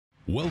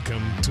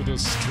Welcome to the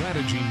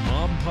Strategy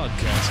Mob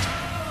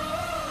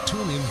Podcast.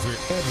 Tune in for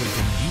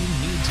everything you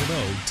need to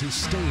know to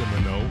stay in the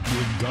know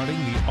regarding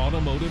the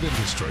automotive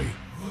industry.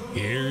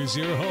 Here's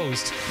your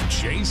host,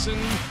 Jason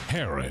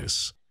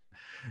Harris.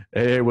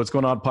 Hey, what's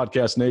going on,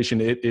 Podcast Nation?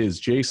 It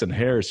is Jason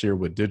Harris here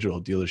with Digital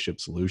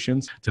Dealership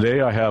Solutions. Today,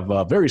 I have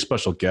a very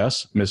special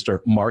guest, Mr.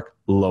 Mark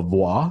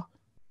Lavoie.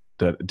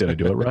 Did I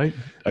do it right?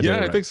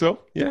 I think so.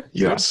 Yeah.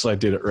 Yes, I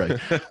did it right.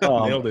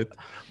 Nailed it.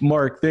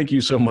 Mark, thank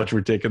you so much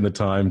for taking the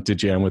time to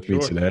jam with me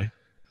today.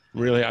 I'm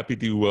really happy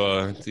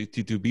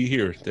to be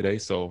here today,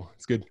 so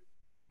it's good.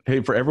 Hey,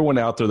 for everyone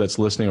out there that's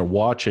listening or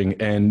watching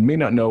and may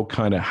not know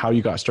kind of how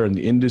you got started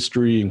in the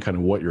industry and kind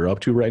of what you're up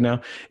to right now,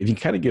 if you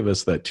kind of give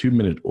us that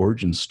 2-minute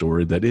origin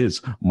story that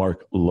is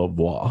Mark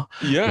Lavoie.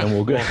 Yeah. And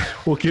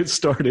we'll get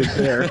started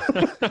there.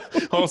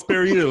 I'll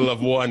spare you the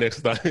Lavoie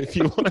next time if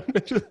you want.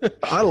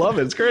 I love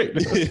it. It's great.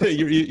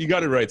 You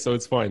got it right, so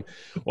it's fine.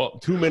 Well,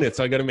 2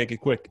 minutes. I got to make it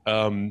quick.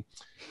 I've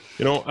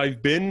kind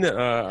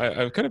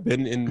of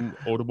been in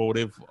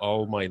automotive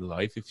all my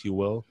life, if you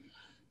will.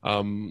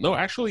 No,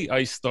 actually,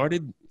 I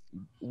started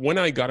when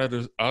I got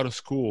out of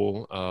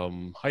school,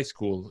 high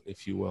school,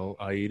 if you will.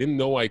 I didn't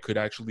know I could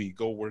actually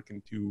go work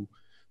into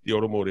the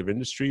automotive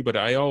industry, but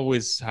I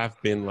always have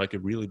been like a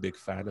really big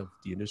fan of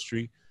the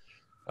industry,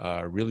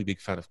 really big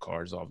fan of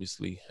cars,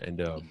 obviously.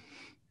 And,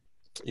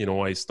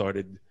 I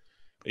started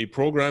a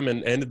program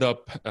and ended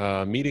up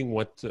meeting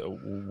with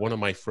one of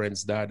my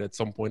friends' dad at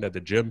some point at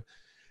the gym.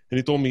 And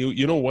he told me,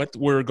 you know what,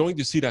 we're going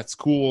to see that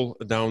school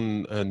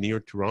down near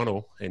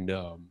Toronto. And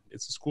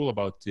it's a school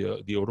about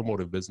the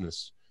automotive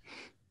business.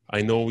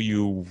 I know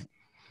you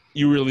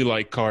really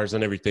like cars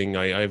and everything.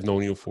 I've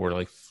known you for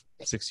like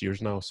 6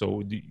 years now.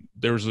 So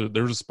there's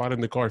a spot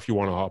in the car if you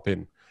want to hop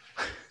in.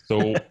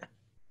 So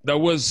that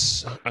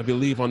was, I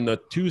believe, on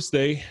the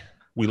Tuesday.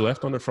 We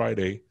left on the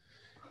Friday.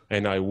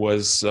 And I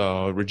was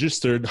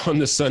registered on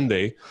the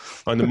Sunday.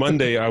 On the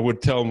Monday, I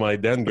would tell my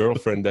then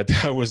girlfriend that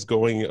I was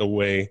going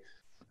away.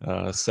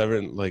 I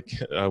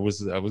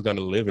was going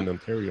to live in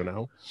Ontario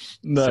now.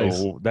 Nice.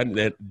 So that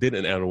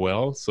didn't end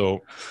well.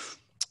 So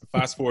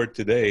fast forward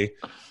today,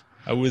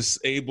 I was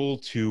able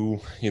to,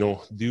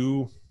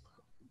 do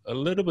a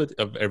little bit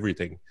of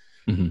everything.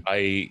 Mm-hmm.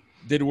 I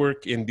did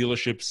work in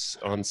dealerships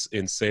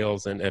in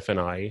sales and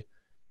F&I.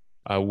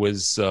 I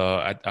was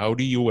at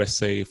Audi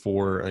USA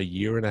for a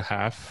year and a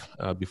half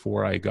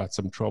before I got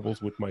some troubles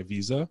with my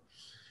visa.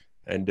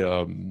 And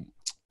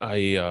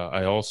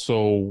I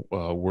also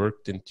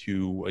worked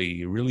into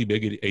a really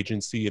big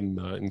agency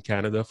in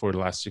Canada for the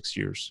last 6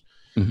 years,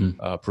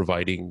 mm-hmm.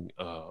 Providing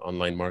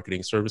online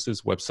marketing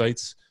services,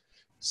 websites.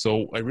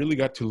 So I really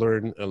got to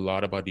learn a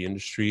lot about the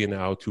industry and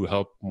how to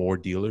help more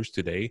dealers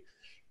today.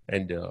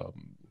 And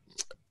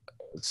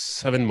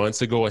 7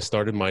 months ago, I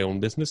started my own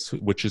business,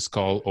 which is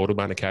called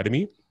Autobahn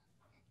Academy.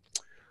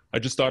 I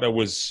just thought I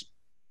was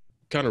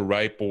kind of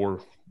ripe or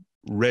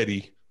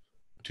ready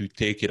to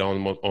take it on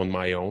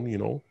my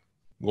own,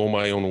 go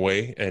my own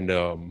way, and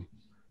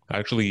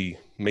actually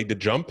made the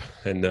jump.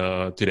 And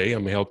today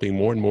I'm helping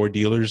more and more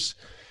dealers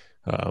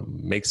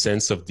make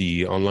sense of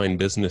the online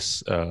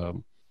business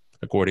around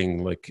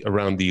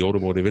the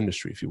automotive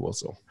industry, if you will.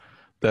 So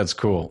that's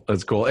cool.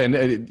 That's cool.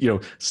 And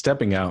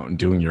stepping out and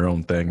doing your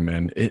own thing,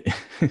 man.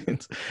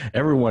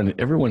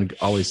 Everyone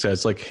always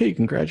says like, "Hey,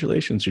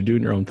 congratulations, you're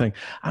doing your own thing."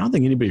 I don't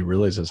think anybody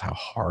realizes how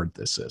hard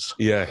this is.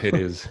 Yeah, it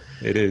is.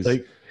 It is.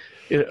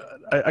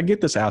 I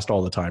get this asked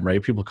all the time,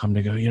 right? People come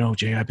to go,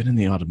 Jay, I've been in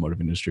the automotive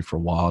industry for a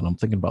while and I'm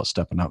thinking about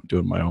stepping out and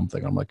doing my own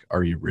thing. I'm like,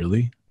 are you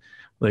really?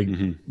 Like,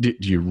 mm-hmm. do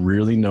you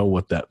really know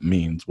what that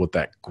means, what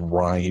that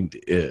grind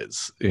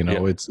is?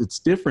 It's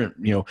different,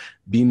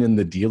 being in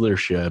the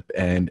dealership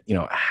and,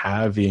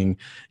 having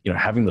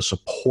the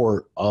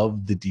support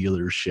of the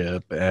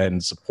dealership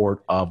and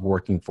support of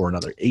working for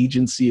another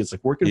agency. It's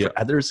like working for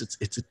others.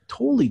 It's a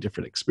totally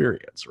different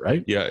experience,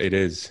 right? Yeah, it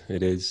is.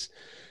 It is.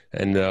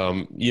 And,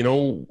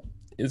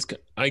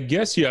 I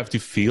guess you have to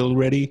feel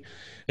ready,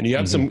 and you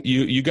have mm-hmm.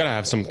 you got to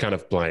have some kind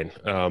of plan.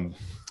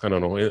 I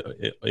don't know.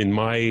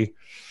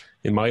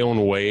 In my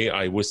own way,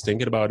 I was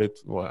thinking about it.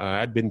 Well, I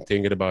had been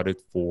thinking about it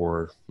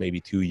for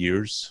maybe 2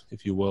 years,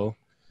 if you will.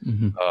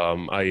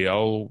 Mm-hmm. I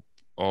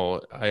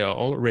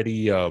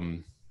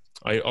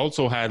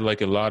also had like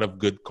a lot of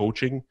good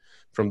coaching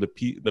from the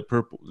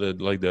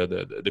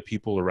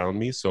people around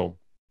me. So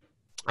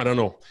I don't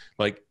know,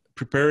 like,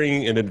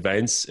 preparing in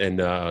advance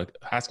and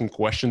asking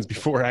questions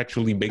before I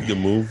actually make the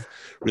move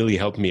really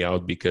helped me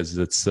out, because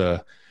it's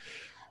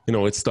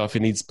it's tough.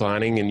 It needs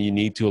planning, and you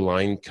need to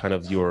align kind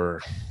of your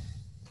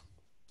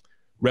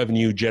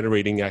revenue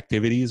generating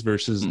activities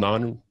versus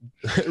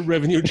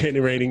non-revenue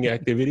generating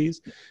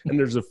activities. And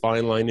there's a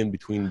fine line in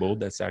between both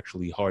that's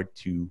actually hard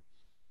to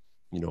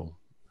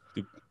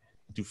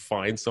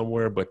find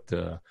somewhere, but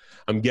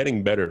I'm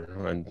getting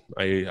better, and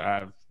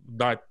I've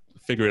not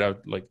figured out,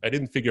 I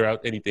didn't figure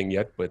out anything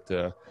yet, but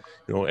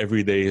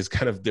every day is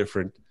kind of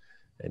different,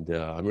 and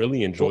I'm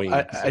really enjoying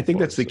it. I think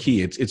that's the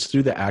key. It's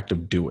through the act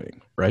of doing,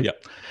 right?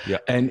 Yeah.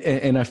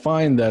 And I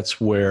find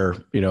that's where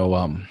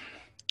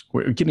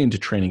we're getting into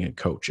training and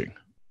coaching,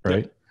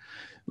 right? Yep.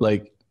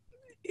 Like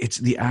it's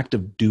the act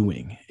of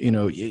doing,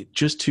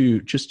 just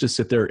to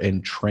sit there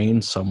and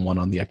train someone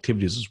on the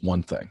activities is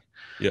one thing.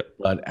 Yeah.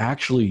 But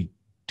actually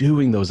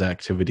doing those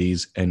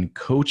activities and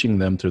coaching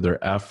them through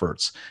their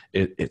efforts,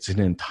 it's an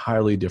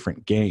entirely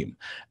different game.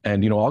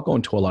 And, I'll go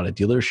into a lot of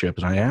dealerships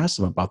and I ask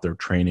them about their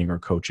training or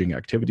coaching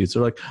activities.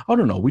 They're like, "I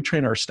don't know, we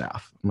train our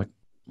staff." I'm like,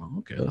 "Well,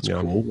 okay, that's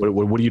cool.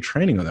 What are you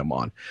training them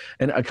on?"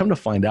 And I come to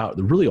find out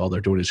that really all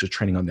they're doing is just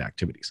training on the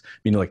activities.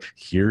 Meaning like,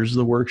 here's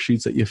the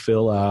worksheets that you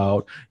fill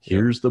out.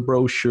 Here's the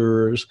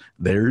brochures.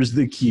 There's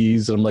the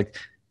keys. And I'm like,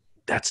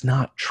 that's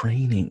not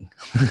training.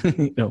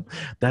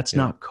 That's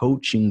not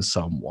coaching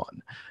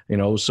someone.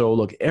 So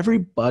look,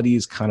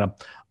 everybody's kind of,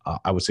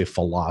 I would say,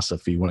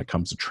 philosophy when it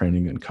comes to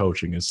training and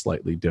coaching is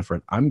slightly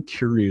different. I'm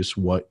curious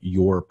what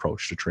your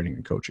approach to training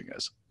and coaching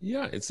is.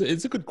 Yeah, it's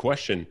a good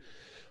question.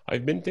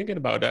 I've been thinking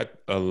about that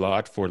a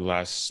lot for the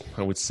last,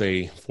 I would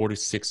say, 4 to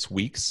 6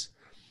 weeks,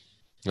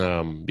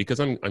 because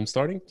I'm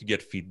starting to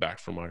get feedback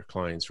from our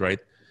clients, right?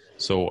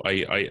 So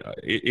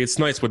it's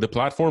nice with the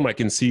platform. I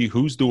can see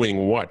who's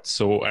doing what,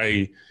 so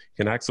I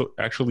can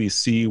actually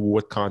see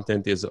what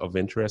content is of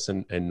interest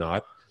and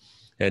not.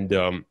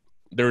 And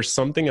there's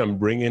something I'm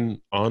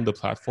bringing on the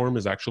platform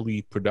is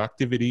actually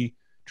productivity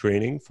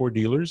training for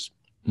dealers.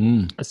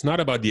 It's not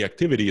about the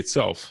activity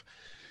itself.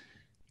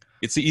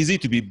 It's easy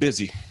to be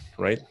busy,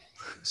 right?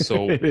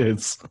 So it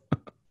is.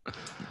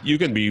 You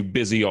can be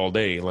busy all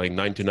day, like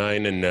 9 to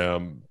 9,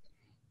 and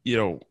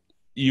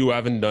you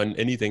haven't done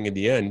anything in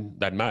the end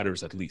that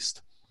matters, at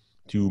least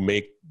to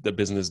make the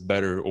business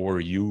better, or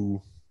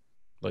you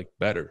like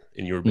better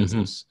in your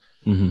business.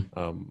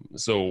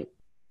 So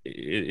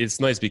it's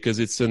nice because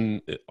it's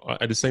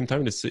at the same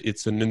time,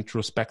 it's an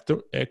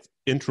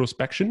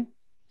introspection.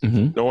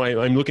 No,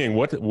 I'm looking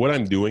at what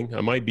I'm doing.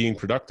 Am I being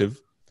productive?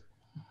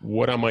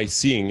 What am I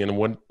seeing? And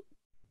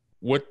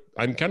what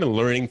I'm kind of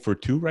learning for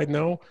two right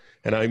now.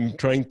 And I'm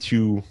trying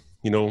to,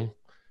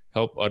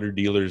 help other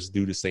dealers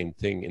do the same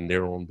thing in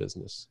their own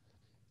business.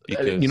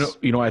 Because,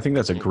 I think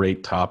that's a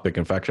great topic.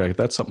 In fact,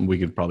 that's something we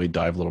could probably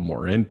dive a little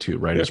more into,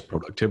 right? Is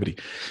productivity.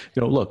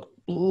 Look,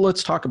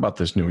 let's talk about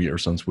this new year,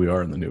 since we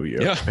are in the new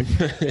year.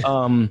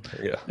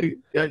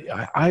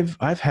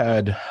 I've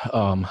had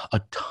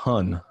a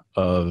ton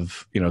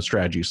of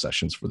strategy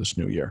sessions for this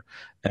new year,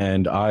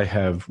 and I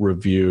have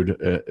reviewed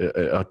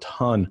a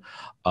ton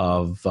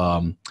of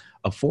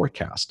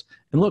forecast.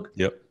 And look,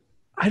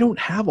 I don't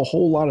have a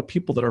whole lot of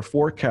people that are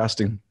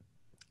forecasting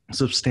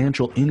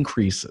substantial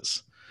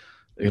increases.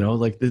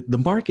 Like the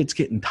market's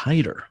getting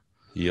tighter.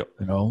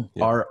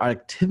 Our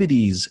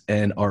activities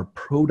and our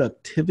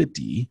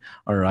productivity,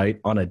 all right,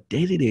 on a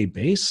day-to-day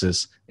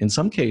basis, in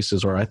some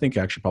cases, or I think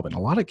actually probably in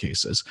a lot of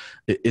cases,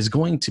 is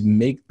going to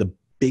make the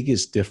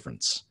biggest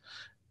difference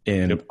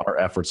in our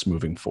efforts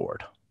moving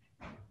forward.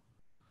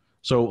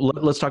 So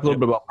let's talk a little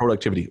bit about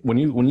productivity. When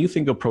you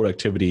think of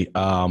productivity,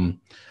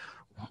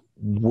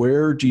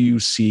 where do you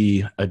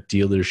see a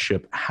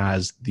dealership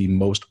has the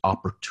most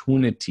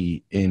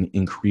opportunity in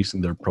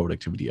increasing their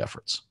productivity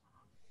efforts?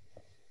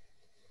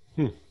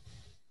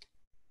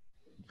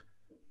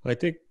 I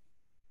think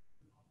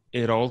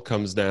it all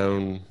comes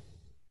down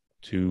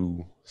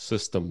to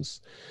systems.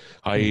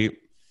 I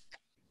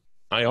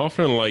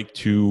often like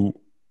to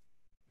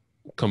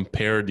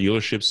compare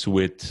dealerships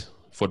with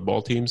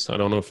football teams. I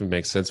don't know if it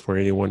makes sense for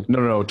anyone.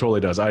 No, it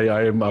totally does.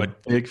 I am a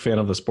big fan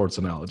of the sports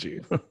analogy.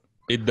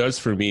 It does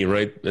for me,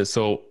 right?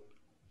 So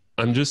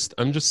I'm just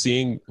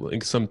seeing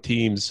like some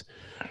teams,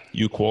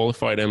 you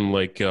qualify them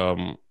like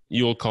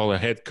you'll call a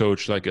head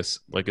coach like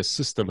a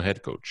system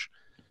head coach.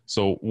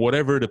 So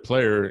whatever the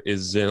player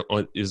is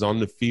on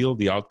the field,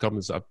 the outcome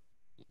is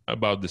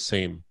about the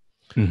same.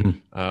 In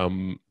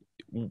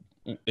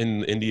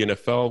the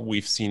NFL,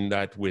 we've seen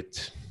that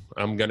with.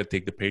 I'm gonna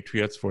take the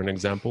Patriots for an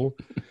example.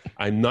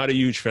 I'm not a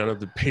huge fan of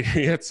the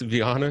Patriots, to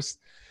be honest.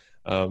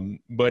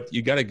 But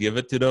you got to give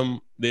it to them.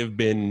 They've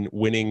been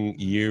winning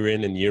year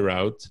in and year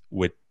out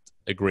with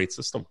a great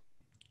system.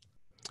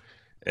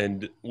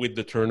 And with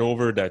the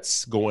turnover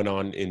that's going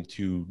on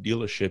into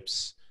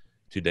dealerships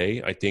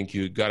today, I think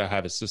you got to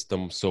have a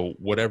system. So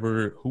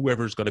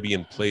whoever's going to be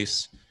in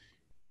place,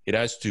 it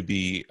has to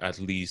be at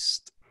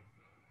least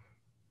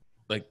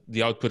like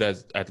the output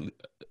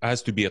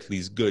has to be at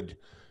least good,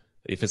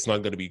 if it's not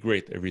going to be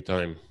great every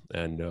time.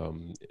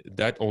 And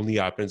that only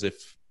happens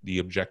if the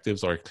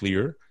objectives are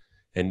clear.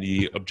 And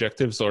the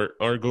objectives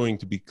are going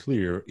to be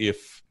clear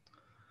if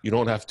you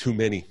don't have too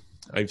many.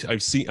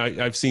 I've seen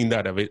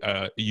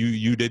that.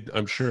 You did,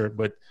 I'm sure,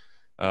 but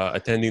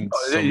attending.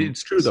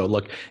 It's true though.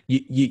 Look,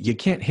 you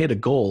can't hit a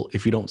goal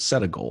if you don't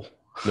set a goal.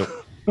 No.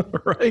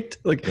 Right?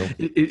 Like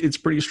it's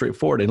pretty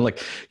straightforward. And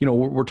like,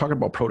 we're talking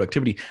about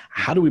productivity.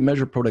 How do we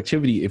measure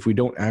productivity if we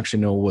don't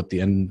actually know what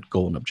the end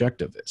goal and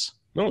objective is?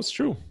 No, it's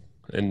true.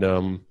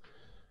 And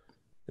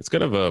it's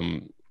kind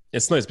of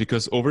it's nice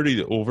because over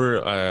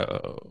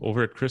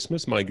at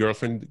Christmas, my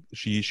girlfriend,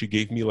 she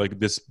gave me like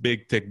this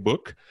big thick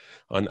book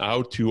on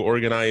how to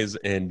organize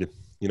and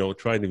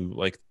try to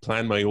like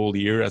plan my whole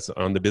year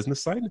on the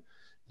business side,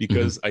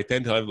 because I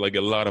tend to have like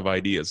a lot of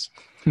ideas.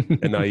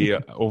 And I,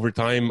 over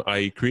time,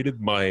 I created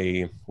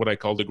what I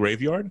call the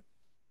graveyard.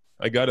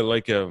 I got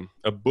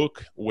a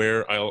book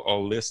where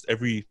I'll list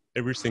every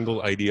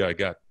single idea I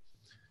got,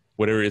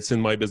 whether it's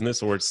in my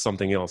business or it's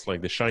something else,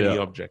 like the shiny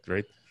object,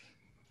 right?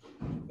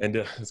 And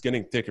it's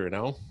getting thicker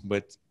now,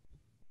 but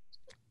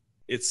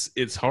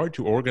it's hard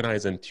to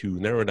organize and to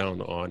narrow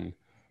down on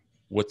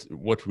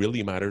what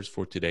really matters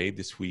for today,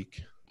 this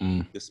week,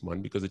 this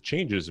month, because it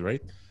changes,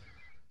 right?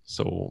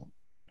 So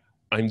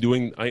I'm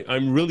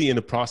really in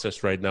the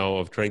process right now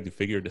of trying to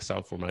figure this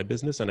out for my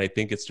business. And I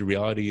think it's the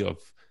reality of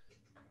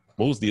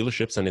most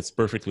dealerships, and it's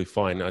perfectly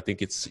fine. I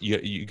think it's,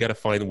 you got to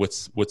find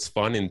what's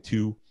fun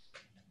into,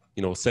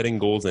 setting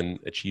goals and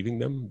achieving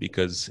them,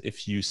 because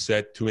if you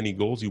set too many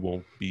goals, you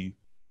won't be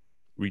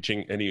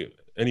reaching any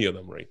of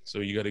them, right? So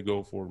you got to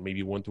go for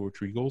maybe 1, 2, or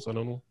 3 goals. I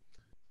don't know.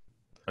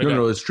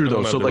 No, it's true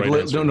though. So like,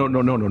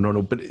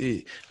 no. But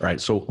all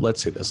right. So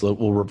let's say this.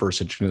 We'll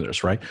reverse engineer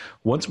this, right?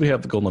 Once we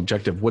have the goal and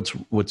objective,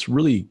 what's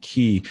really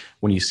key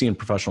when you see in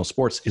professional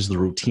sports is the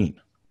routine.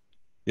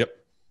 Yep.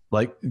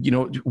 Like,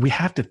 we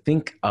have to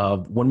think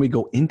of when we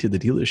go into the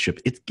dealership,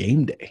 it's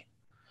game day.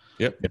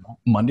 Yep.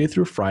 Monday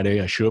through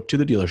Friday, I show up to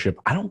the dealership.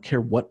 I don't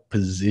care what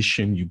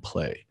position you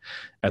play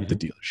at the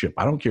dealership.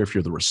 I don't care if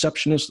you're the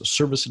receptionist, the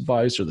service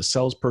advisor, the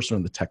salesperson,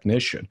 or the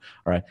technician.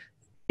 All right.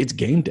 It's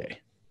game day.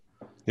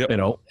 Yep.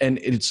 And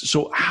it's,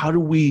 so how do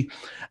we,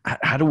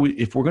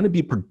 if we're going to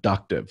be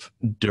productive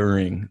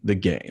during the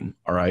game,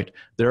 all right,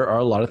 there are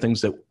a lot of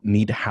things that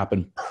need to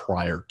happen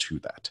prior to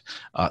that.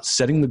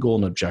 Setting the goal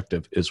and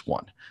objective is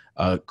one.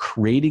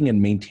 Creating and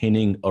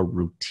maintaining a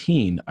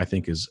routine, I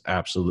think, is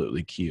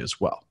absolutely key as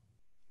well.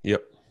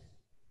 Yep.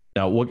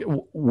 Now,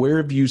 where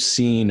have you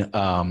seen,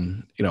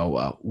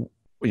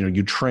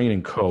 you train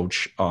and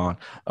coach on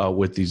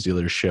with these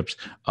dealerships?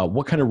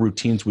 What kind of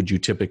routines would you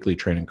typically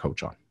train and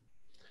coach on?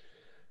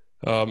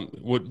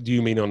 What do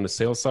you mean, on the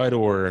sales side,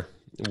 or?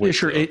 Yeah,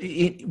 sure.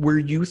 Where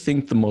you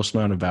think the most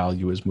amount of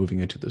value is moving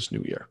into this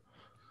new year.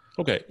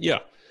 Okay. Yeah.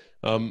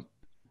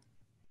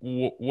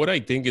 What I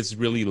think is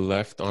really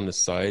left on the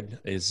side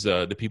is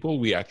the people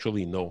we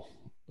actually know.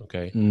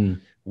 Okay.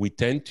 We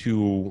tend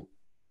to,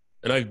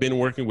 and I've been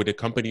working with a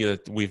company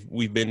that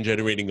we've been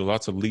generating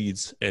lots of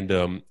leads,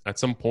 and at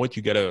some point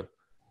you gotta,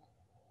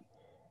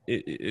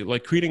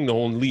 like, creating the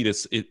own lead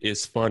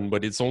is fun,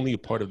 but it's only a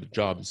part of the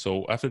job.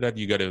 So after that,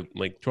 you got to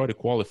try to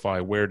qualify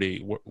where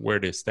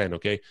they stand.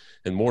 Okay.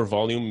 And more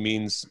volume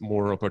means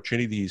more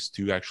opportunities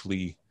to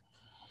actually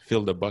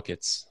fill the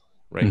buckets.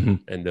 Right.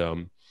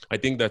 And, I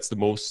think that's the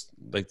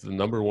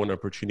number one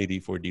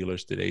opportunity for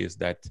dealers today, is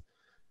that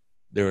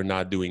they're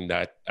not doing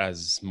that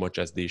as much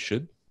as they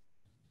should,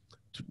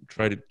 to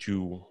try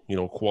to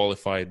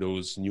qualify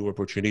those new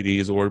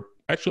opportunities, or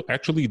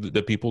actually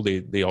the people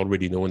they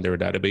already know in their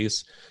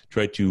database,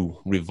 try to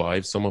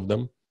revive some of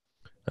them.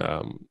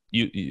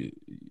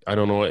 I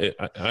don't know.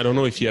 I don't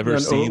know if you ever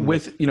seen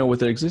with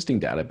the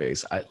existing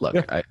database.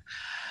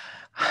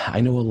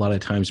 I know a lot of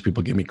times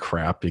people give me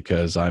crap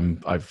because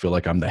I feel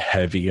like I'm the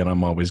heavy and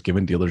I'm always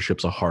giving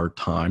dealerships a hard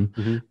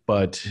time.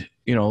 But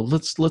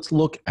let's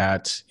look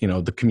at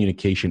the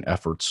communication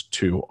efforts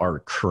to our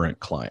current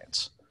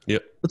clients.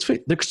 Yep.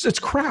 It's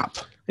crap.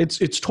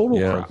 It's total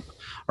crap.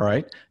 All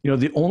right.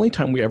 The only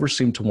time we ever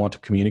seem to want to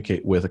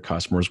communicate with a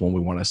customer is when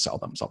we want to sell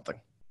them something.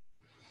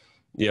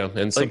 Yeah.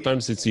 And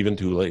sometimes it's even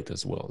too late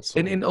as well. So.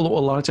 And a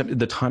lot of times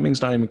the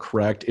timing's not even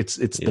correct. It's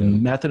the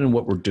method and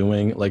what we're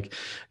doing.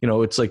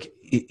 It's like,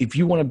 if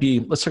you want to be,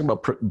 let's talk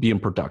about being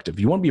productive.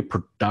 You want to be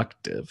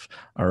productive,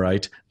 all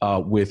right,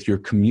 with your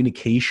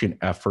communication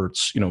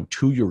efforts,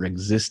 to your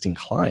existing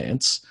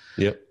clients.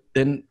 Yep.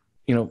 Then,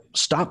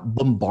 stop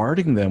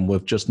bombarding them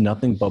with just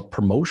nothing but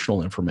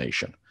promotional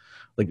information.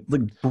 Like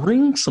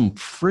bring some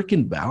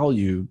freaking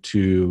value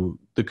to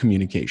the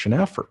communication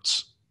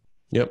efforts.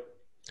 Yep.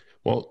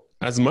 Well,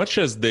 as much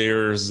as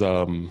there's,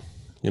 a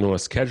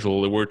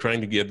schedule, we're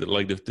trying to get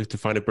to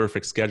find a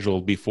perfect schedule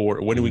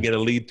before, when we get a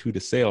lead to the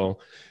sale,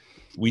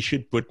 we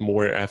should put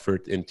more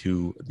effort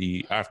into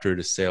the after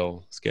the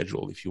sale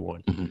schedule, if you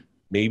want.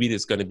 Maybe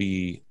it's going to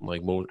be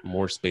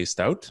more spaced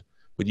out,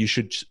 but you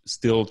should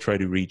still try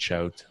to reach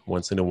out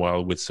once in a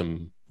while with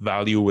some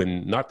value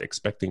and not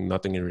expecting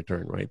nothing in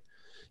return, right?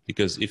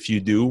 Because if you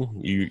do,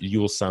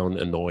 you'll sound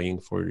annoying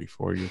for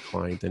your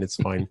client, and it's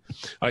fine.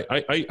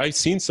 I've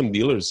seen some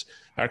dealers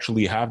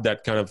actually have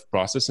that kind of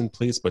process in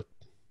place, but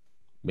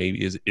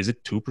maybe is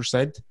it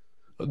 2%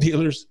 of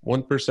dealers,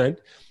 1%,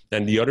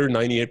 and the other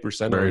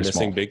 98% are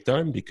missing big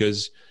time,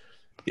 because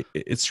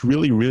it's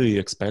really, really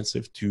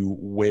expensive to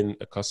win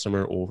a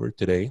customer over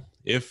today.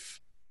 If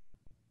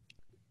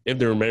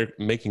they're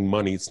making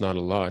money, it's not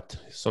a lot.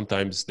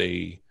 Sometimes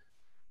they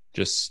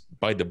just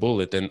bite the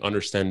bullet and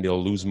understand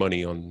they'll lose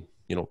money on,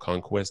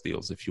 conquest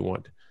deals, if you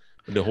want.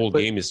 But the whole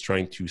game is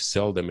trying to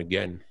sell them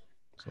again.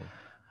 So.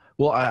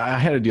 Well, I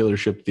had a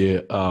dealership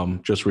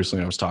just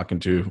recently I was talking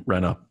to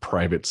rent a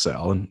private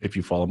sale. And if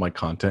you follow my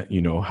content,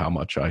 you know how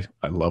much I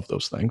love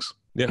those things.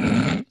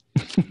 Yeah.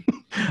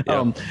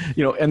 And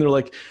they're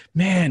like,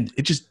 man,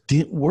 it just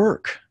didn't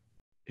work.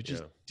 It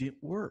just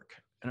didn't work.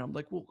 And I'm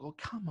like, well,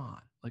 come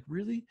on. Like,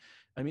 really?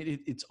 I mean,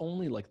 it's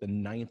only like the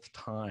 9th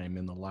time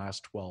in the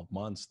last 12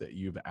 months that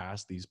you've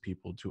asked these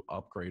people to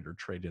upgrade or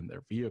trade in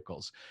their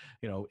vehicles.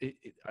 You know,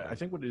 I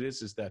think what it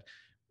is that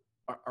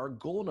our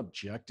goal and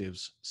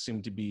objectives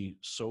seem to be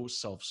so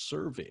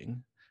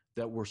self-serving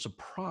that we're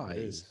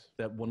surprised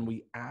that when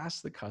we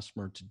ask the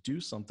customer to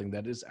do something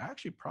that is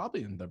actually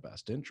probably in their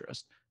best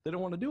interest, they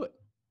don't want to do it.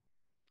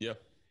 Yeah.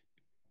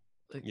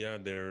 Like, yeah,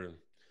 their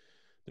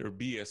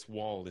BS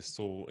wall is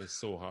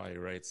so high,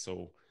 right?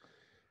 So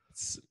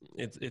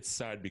it's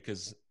sad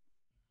because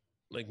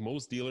like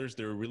most dealers,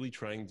 they're really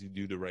trying to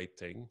do the right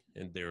thing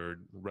and they're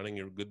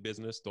running a good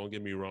business. Don't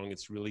get me wrong.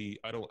 It's really,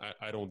 I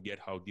don't get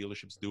how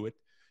dealerships do it.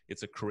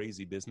 It's a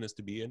crazy business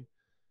to be in.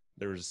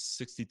 There's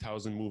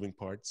 60,000 moving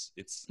parts.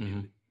 It's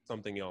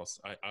something else.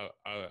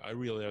 I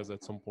realized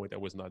at some point I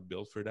was not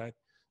built for that.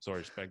 So I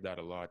respect that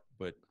a lot,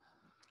 but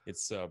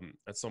it's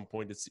at some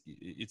point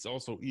it's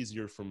also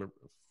easier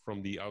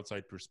from the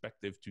outside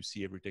perspective to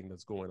see everything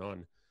that's going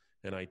on.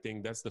 And I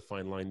think that's the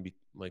fine line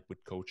like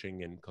with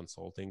coaching and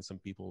consulting. Some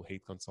people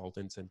hate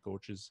consultants and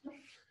coaches.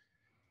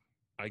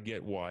 I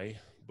get why,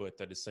 but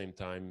at the same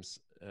time,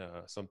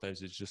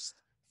 sometimes it's just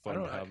fun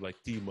to have like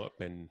team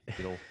up and,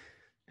 you know.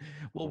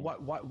 Well,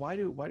 why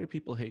do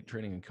people hate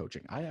training and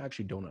coaching? I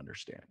actually don't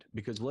understand,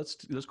 because let's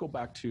go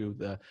back to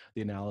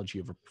the analogy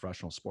of a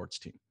professional sports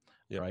team,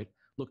 right?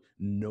 Look,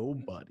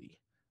 nobody,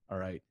 all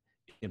right,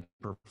 in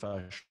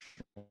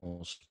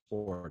professional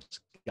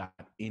sports got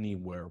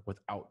anywhere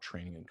without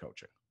training and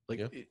coaching.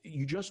 Like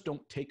you just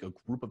don't take a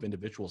group of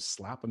individuals,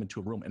 slap them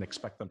into a room and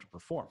expect them to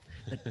perform.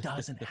 That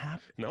doesn't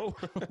happen. No,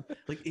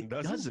 like it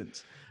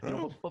doesn't. You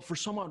know, but for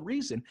some odd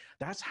reason,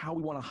 that's how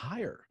we want to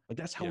hire. Like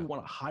that's how we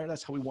want to hire.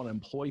 That's how we want to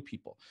employ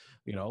people.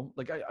 You know,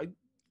 like I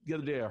the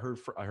other day I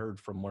heard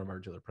from one of our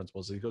dealer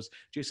principals. He goes,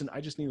 Jason, I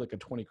just need like a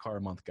 20 car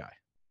a month guy.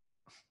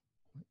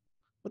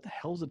 What the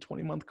hell is a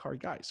 20-month car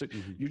guy? So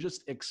you're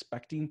just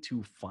expecting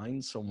to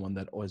find someone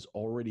that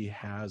already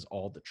has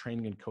all the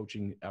training and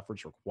coaching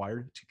efforts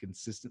required to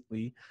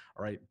consistently,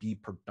 all right, be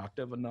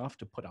productive enough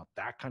to put out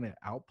that kind of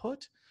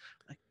output?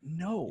 Like,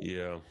 no.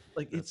 Yeah.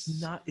 Like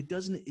it's not, it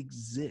doesn't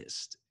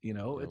exist. You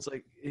know, it's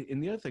like,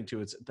 and the other thing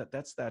too, it's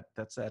that's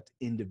that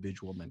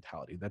individual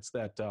mentality. That's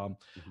that,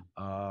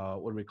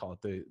 what do we call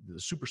it? The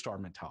superstar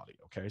mentality.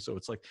 Okay. So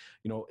it's like,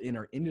 you know, in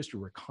our industry,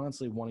 we're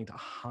constantly wanting to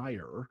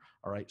hire,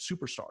 all right,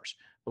 superstars,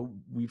 but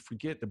we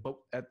forget that, but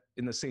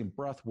in the same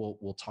breath,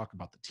 we'll talk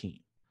about the team.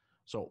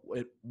 So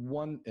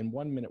in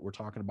 1 minute, we're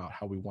talking about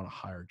how we want to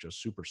hire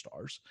just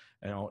superstars,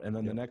 you know, and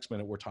then the next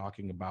minute we're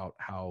talking about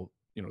how,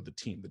 you know, the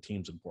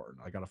team's important.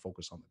 I got to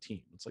focus on the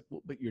team. It's like,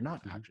 well, but you're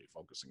not actually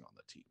focusing on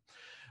the team,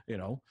 you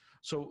know?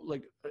 So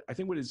like, I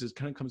think what it is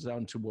kind of comes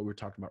down to what we were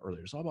talking about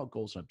earlier. It's all about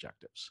goals and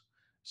objectives.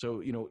 So,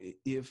 you know,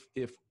 if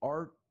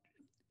our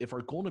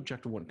goal and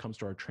objective when it comes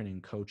to our training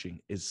and coaching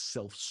is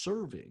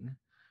self-serving,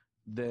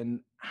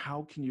 then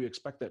how can you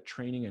expect that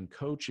training and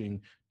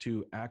coaching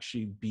to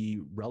actually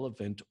be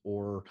relevant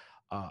or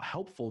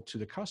helpful to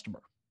the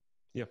customer?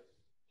 Yeah.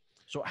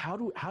 So how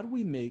do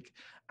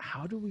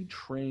we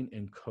train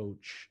and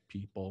coach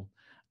people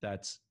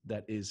that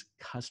is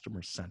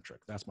customer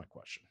centric? That's my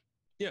question.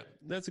 Yeah,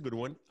 that's a good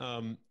one.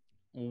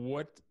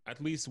 What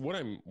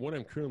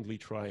I'm currently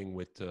trying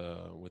with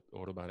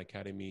Autobahn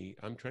Academy,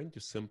 I'm trying to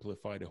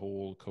simplify the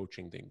whole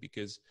coaching thing,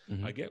 because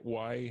I get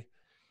why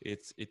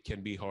it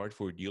can be hard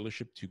for a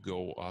dealership to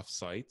go off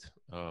site.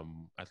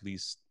 At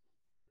least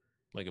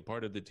like a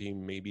part of the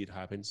team, maybe it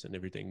happens and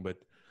everything, but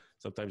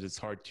sometimes it's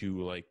hard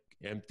to like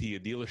empty a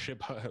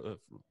dealership,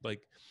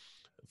 like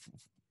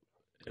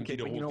empty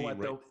the whole you know team, what,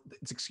 right? though?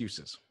 It's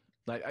excuses.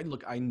 Like,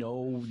 I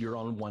know you're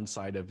on one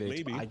side of it.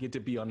 Maybe. I get to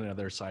be on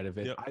another side of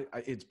it. Yep.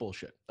 It's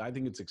bullshit. I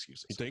think it's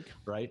excuses. You think?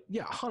 Right?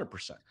 Yeah,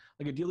 100%.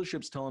 Like a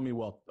dealership's telling me,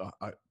 well,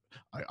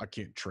 I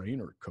can't train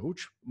or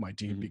coach my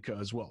team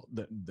because, well,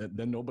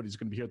 then nobody's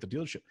going to be here at the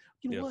dealership.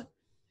 You know what?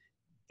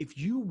 If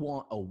you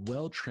want a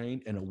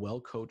well-trained and a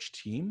well-coached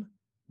team,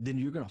 then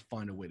you're going to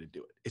find a way to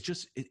do it. It's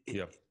just,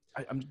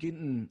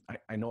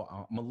 I know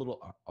I'm a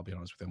little, I'll be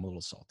honest with you, I'm a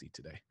little salty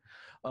today.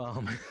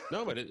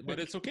 No, but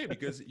it's okay,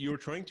 because you're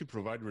trying to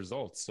provide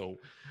results. So,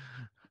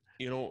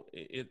 you know,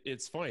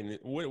 it's fine.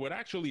 What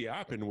actually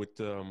happened with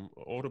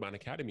Autobahn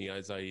Academy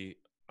is I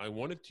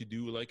wanted to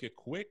do like a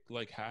quick,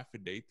 like half a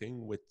day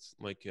thing with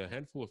like a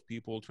handful of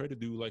people, try to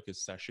do like a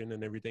session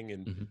and everything.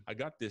 And I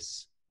got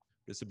this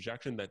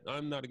objection that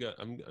I'm not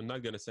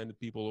gonna send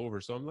people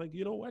over. So I'm like,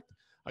 you know what?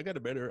 I got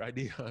a better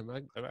idea.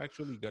 I'm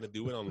actually gonna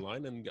do it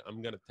online, and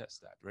I'm gonna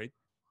test that, right?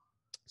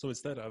 So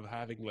instead of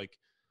having like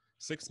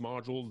 6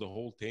 modules, the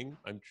whole thing,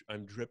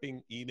 I'm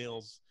dripping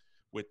emails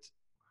with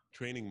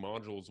training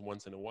modules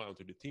once in a while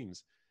to the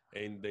teams,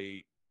 and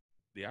they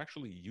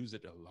actually use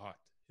it a lot.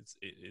 It's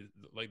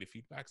like the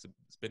feedback's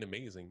been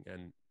amazing,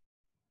 and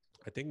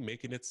I think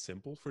making it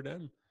simple for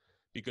them,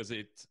 because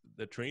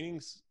the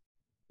training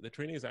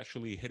is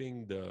actually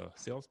hitting the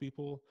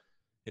salespeople,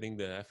 hitting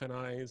the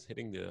FNIs,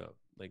 hitting the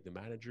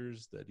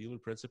managers, the dealer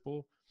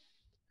principal.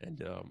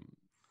 And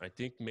I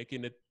think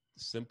making it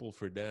simple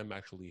for them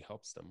actually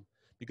helps them,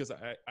 because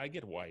I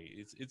get why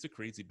it's a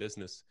crazy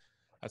business.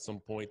 At some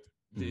point,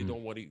 they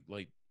don't want to,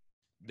 like,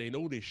 they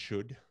know they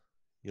should,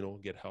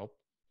 get help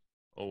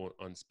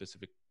on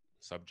specific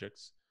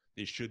subjects.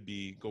 They should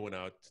be going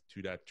out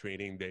to that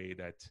training day,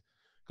 that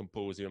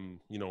symposium,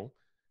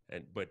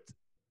 but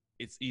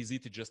it's easy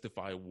to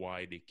justify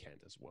why they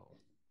can't as well.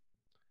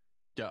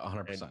 Yeah,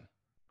 100%.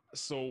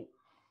 So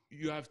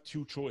you have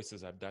two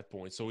choices at that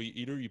point. So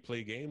either you play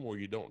a game or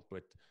you don't.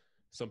 But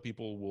some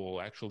people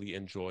will actually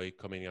enjoy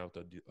coming out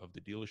of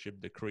the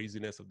dealership, the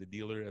craziness of the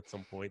dealer at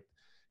some point,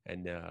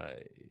 and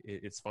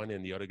it's fun.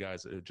 And the other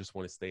guys just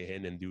want to stay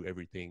in and do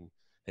everything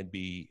and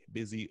be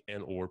busy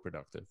and or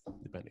productive,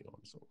 depending on.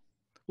 So.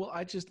 Well,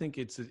 I just think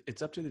it's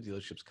up to the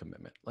dealership's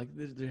commitment. Like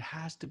there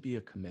has to be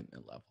a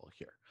commitment level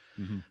here.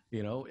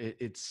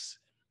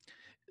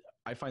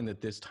 I find that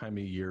this time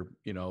of year,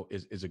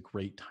 is a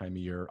great time of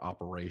year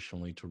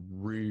operationally to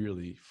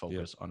really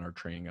focus on our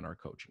training and our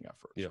coaching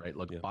efforts, right?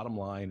 Look, bottom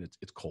line,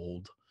 it's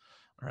cold,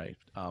 all right?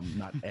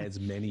 Not as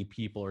many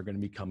people are going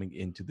to be coming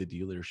into the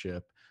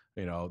dealership.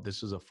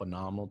 This is a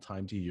phenomenal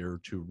time of year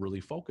to really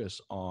focus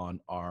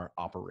on our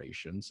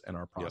operations and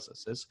our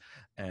processes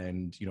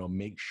and,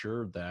 make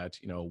sure that,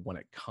 when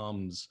it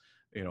comes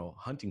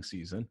hunting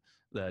season,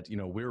 that,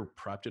 we're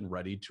prepped and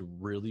ready to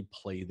really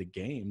play the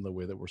game the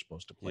way that we're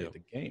supposed to play the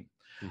game.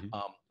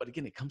 But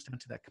again, it comes down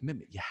to that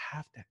commitment.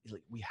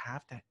 We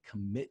have to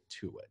commit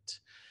to it.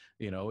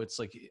 It's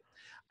like,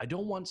 I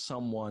don't want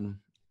someone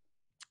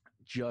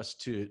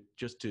just to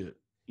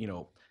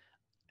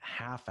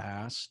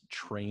half-ass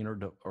train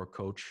or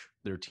coach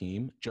their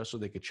team just so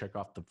they could check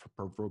off the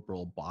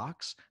proverbial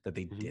box that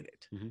they did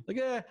it.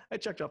 Like, I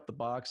checked off the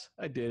box.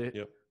 I did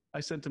it. I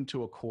sent them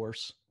to a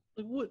course.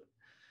 Like, what?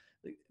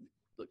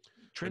 Look,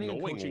 training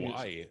and coaching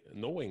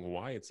knowing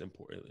why it's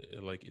important,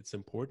 like it's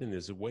important,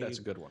 is that's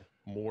a good one.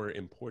 More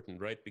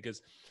important, right?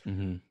 Because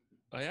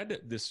I had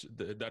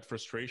that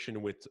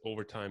frustration with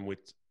over time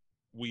with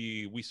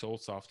we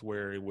sold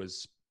software. It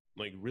was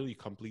like really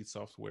complete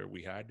software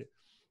we had,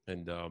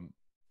 and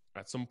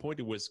at some point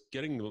it was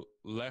getting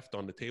left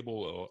on the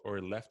table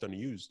or left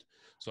unused.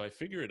 So I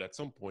figured at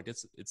some point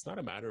it's not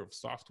a matter of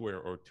software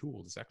or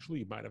tools. It's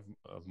actually a matter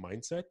of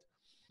mindset,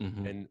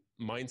 and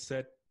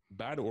mindset,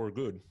 bad or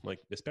good, like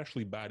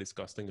especially bad, is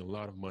costing a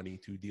lot of money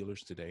to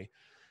dealers today,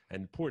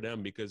 and poor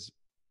them, because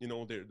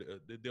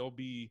they'll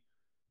be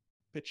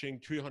pitching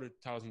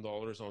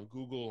 $300,000 on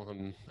Google,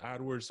 on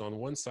AdWords on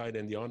one side,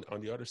 and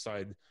on the other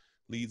side,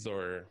 leads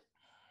are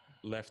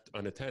left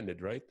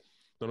unattended, right?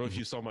 I don't know if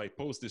you saw my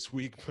post this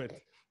week, but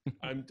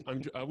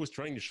I was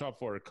trying to shop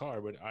for a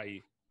car, but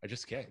I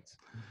just can't.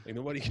 Like,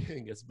 nobody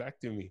gets back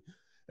to me,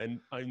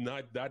 and I'm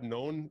not that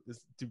known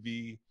to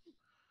be.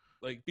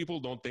 Like, people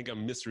don't think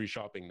I'm mystery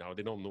shopping now.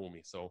 They don't know me.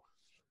 So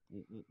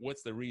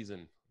what's the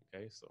reason?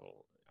 Okay. So,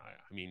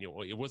 I mean,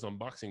 it was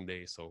unboxing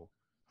day. So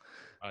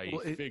I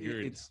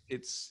figured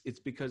it's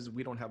because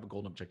we don't have a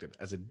golden objective.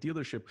 As a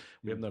dealership,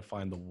 we have to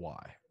find the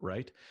why,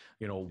 right?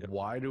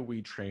 Why do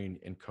we train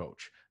and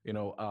coach?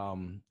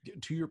 To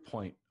your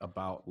point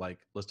about, like,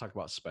 let's talk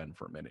about spend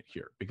for a minute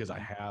here, because I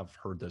have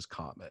heard this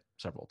comment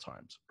several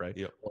times, right?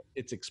 Well,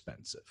 it's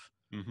expensive.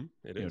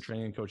 It is.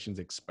 Training and coaching is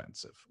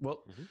expensive.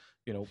 Well,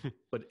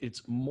 but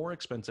it's more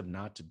expensive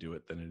not to do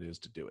it than it is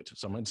to do it.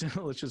 So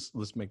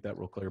let's make that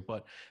real clear.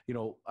 But,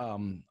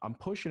 I'm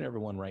pushing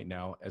everyone right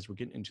now as we're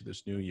getting into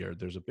this new year.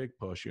 There's a big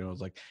push,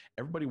 it's like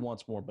everybody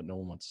wants more, but no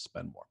one wants to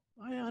spend more.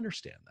 I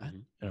understand that.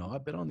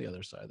 I've been on the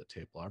other side of the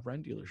table. I've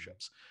run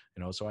dealerships,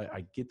 so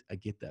I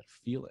get that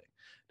feeling.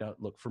 Now,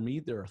 look, for me,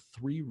 there are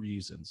 3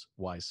 reasons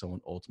why someone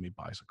ultimately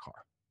buys a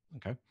car.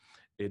 Okay.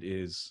 It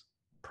is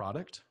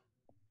product,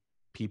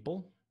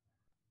 people,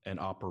 and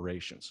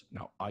operations.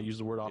 Now, I use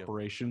the word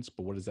operations,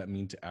 but what does that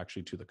mean to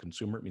the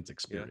consumer? It means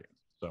experience.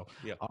 So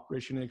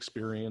operation and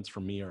experience for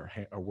me are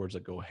words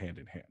that go hand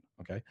in hand.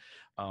 Okay.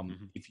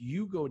 If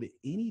you go to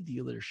any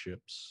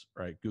dealerships,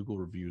 right, Google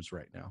reviews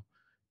right now,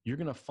 you're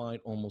going to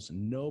find almost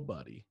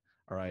nobody,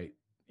 all right,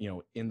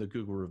 in the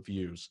Google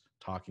reviews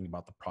talking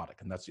about the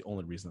product. And that's the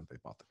only reason that they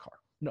bought the car.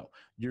 No,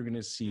 you're going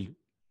to see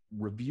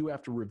review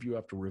after review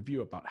after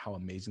review about how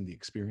amazing the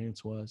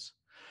experience was,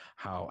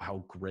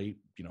 how great,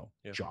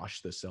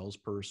 Josh, the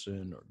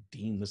salesperson, or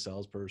Dean, the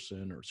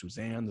salesperson, or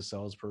Suzanne, the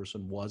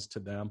salesperson, was to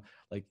them.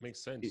 Like,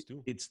 makes sense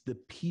too. It's the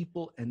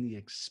people and the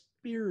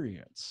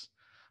experience,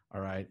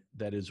 all right,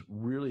 that is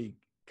really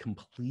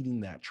completing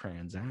that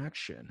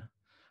transaction.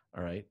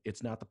 All right.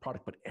 It's not the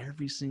product, but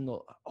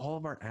all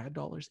of our ad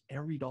dollars,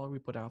 every dollar we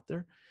put out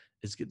there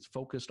gets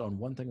focused on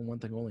one thing and one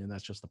thing only, and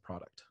that's just the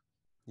product.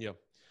 Yeah.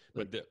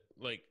 But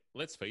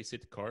let's face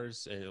it,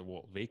 cars and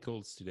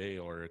vehicles today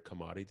are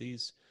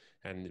commodities,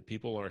 and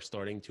people are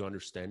starting to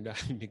understand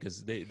that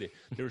because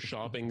they're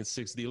shopping in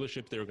 6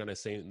 dealerships. They're going to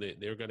say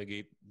they're going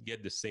to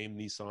get the same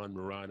Nissan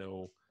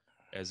Murano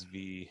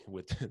SV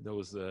with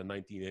those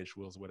 19-inch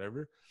wheels,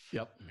 whatever.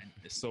 Yep.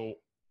 So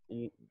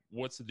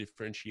what's the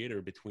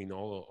differentiator between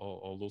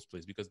all those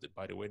places? Because,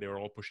 by the way, they're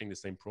all pushing the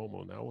same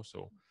promo now.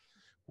 So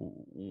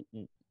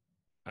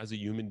as a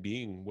human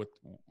being,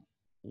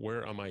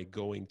 where am I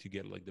going to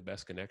get like the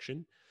best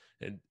connection?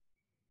 And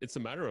it's a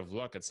matter of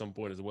luck at some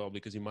point as well,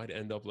 because you might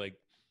end up like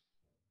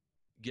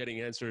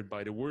getting answered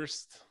by the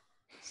worst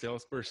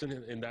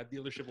salesperson in that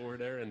dealership over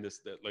there, and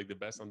like the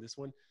best on this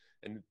one.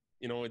 And,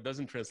 it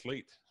doesn't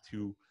translate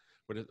to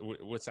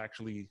what's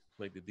actually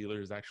like the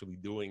dealer is actually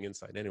doing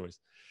inside anyways.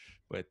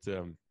 But,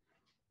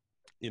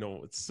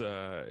 it's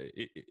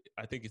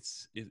I think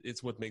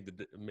it's what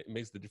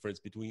makes the difference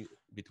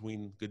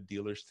between good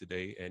dealers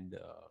today and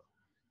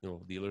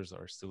dealers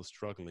are still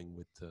struggling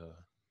with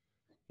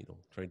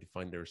trying to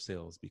find their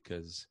sales,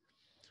 because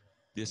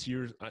this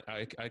year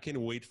I can't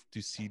wait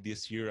to see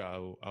this year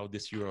how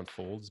this year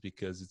unfolds,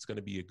 because it's going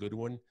to be a good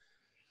one.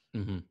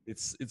 Mm-hmm.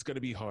 It's going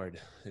to be hard.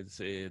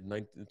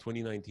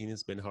 2019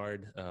 has been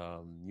hard.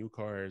 New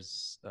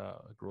cars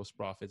gross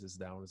profit is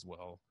down as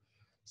well,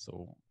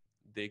 so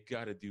they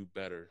got to do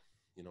better,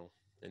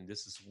 and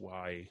this is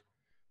why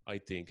I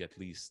think, at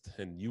least,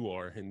 and you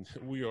are, and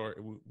we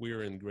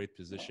are in great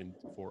position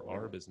for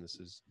our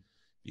businesses,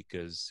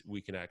 because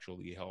we can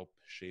actually help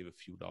shave a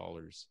few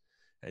dollars.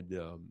 And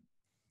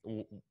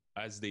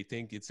as they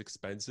think it's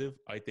expensive,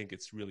 I think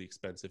it's really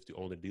expensive to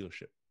own a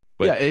delership.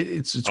 But yeah,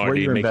 it's where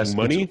you're investing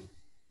money.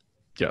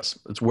 Yes,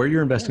 it's where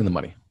you're investing the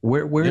money.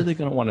 Where are they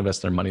going to want to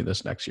invest their money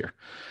this next year?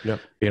 Yeah,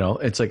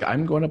 it's like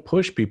I'm going to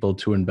push people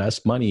to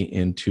invest money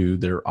into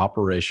their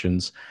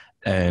operations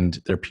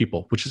and their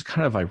people, which is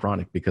kind of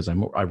ironic because I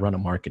run a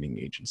marketing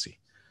agency.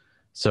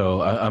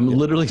 So I'm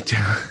literally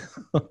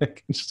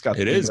just got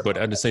it is, but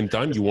at the same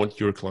time, you want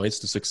your clients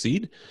to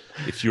succeed.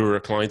 If your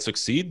clients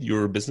succeed,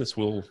 your business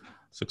will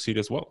succeed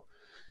as well.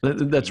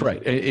 That's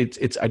right.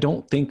 It's I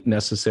don't think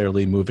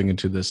necessarily moving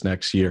into this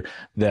next year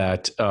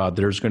that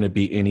there's going to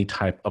be any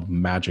type of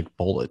magic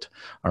bullet,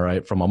 all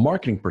right, from a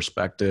marketing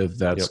perspective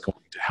that's going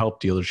to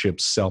help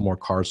dealerships sell more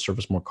cars,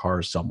 service more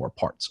cars, sell more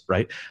parts,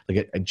 right?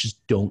 Like I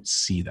just don't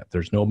see that.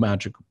 There's no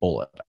magic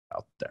bullet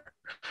out there.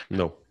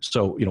 No.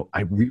 So,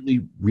 I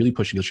really, really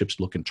push dealerships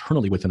to look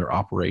internally within their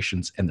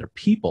operations and their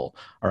people,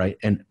 all right,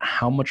 and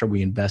how much are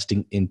we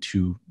investing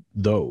into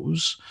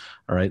those,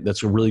 all right,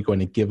 that's really going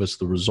to give us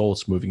the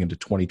results moving into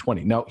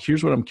 2020. Now,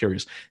 here's what I'm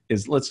curious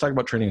is, let's talk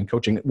about training and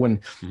coaching when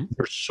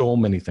there's so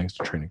many things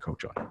to train and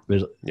coach on.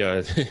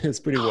 It's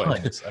pretty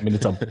wide. I mean,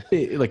 it's a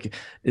big,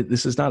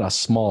 this is not a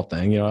small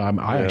thing.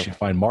 I actually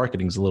find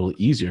marketing is a little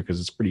easier because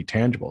it's pretty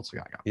tangible. It's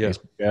like I got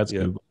Facebook ads,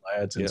 Google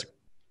ads,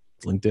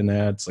 LinkedIn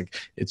ads,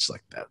 it's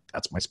like that.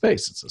 That's my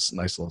space. It's a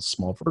nice little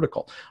small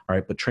vertical. All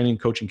right. But training and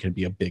coaching can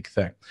be a big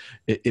thing.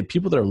 If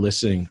people that are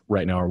listening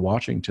right now are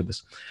watching to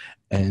this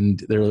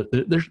and they're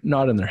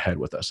not in their head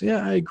with us.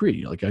 Yeah, I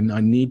agree. I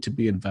need to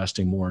be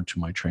investing more into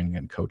my training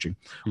and coaching.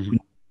 Mm-hmm.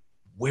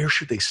 Where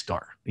should they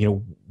start?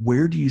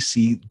 Where do you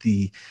see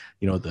the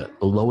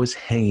lowest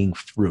hanging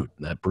fruit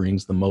that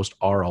brings the most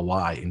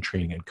ROI in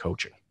training and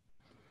coaching?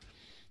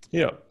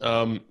 Yeah.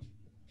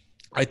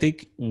 I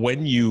think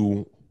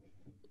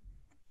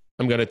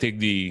I'm going to take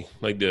the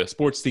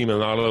sports team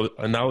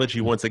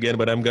analogy once again,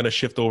 but I'm going to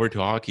shift over to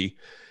hockey.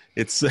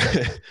 It's,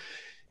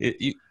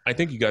 I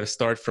think you got to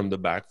start from the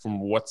back, from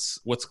what's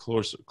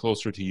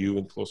closer to you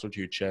and closer to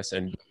your chest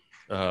and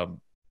to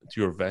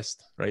your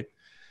vest, right?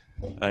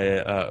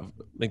 That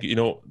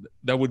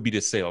would be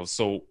the sales.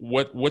 So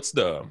what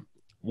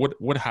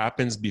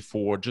happens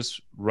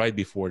right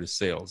before the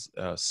sales?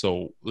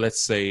 So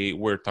let's say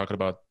we're talking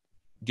about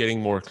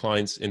getting more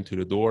clients into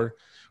the door.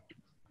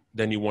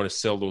 Then you want to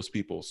sell those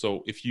people.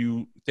 So if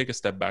you take a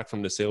step back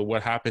from the sale,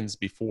 what happens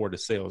before the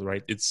sales,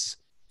 right? It's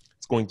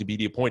going to be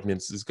the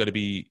appointments. It's going to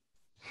be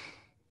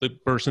the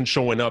person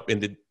showing up in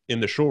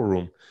the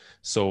showroom.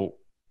 So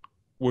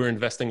we're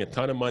investing a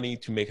ton of money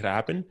to make it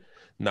happen.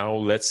 Now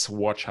let's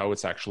watch how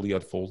it's actually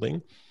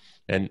unfolding.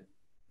 And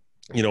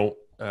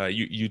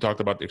you talked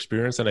about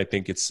experience, and I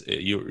think it's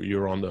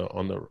you're on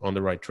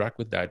the right track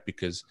with that,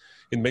 because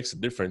it makes a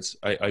difference.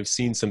 I've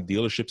seen some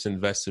dealerships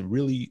invest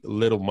really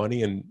little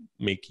money and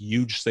make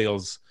huge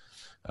sales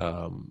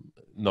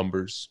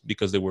numbers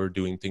because they were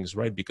doing things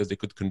right, because they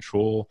could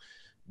control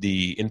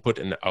the input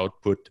and the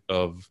output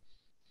of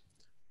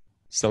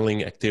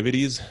selling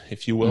activities,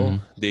 if you will.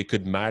 Mm-hmm. They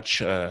could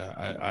match.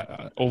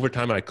 Over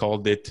time, I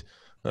called it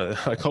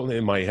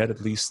in my head,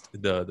 at least,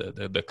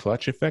 the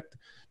clutch effect.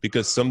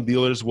 Because some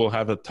dealers will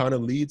have a ton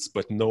of leads,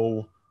 but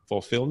no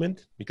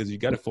fulfillment, because you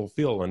got to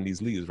fulfill on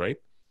these leads, right?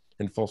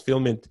 And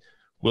fulfillment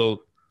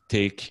will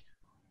take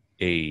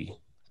a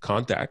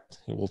contact.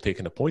 It will take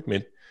an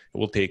appointment. It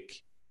will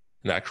take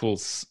an actual,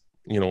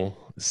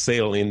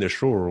 sale in the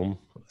showroom,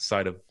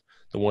 aside of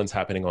the ones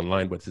happening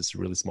online, but it's a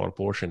really small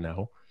portion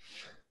now.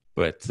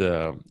 But,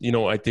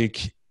 I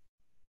think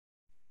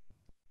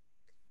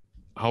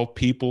how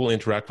people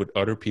interact with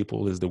other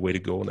people is the way to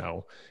go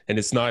now. And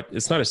it's not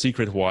a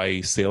secret why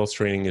sales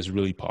training is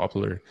really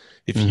popular.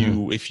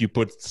 If you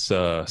put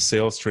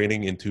sales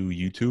training into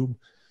YouTube,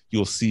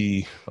 you'll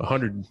see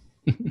 100,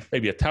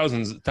 maybe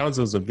thousands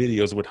of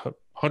videos with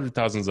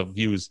 100,000 of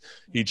views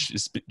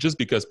each, just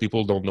because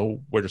people don't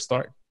know where to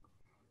start.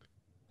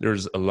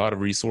 There's a lot of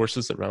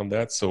resources around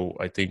that. So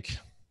I think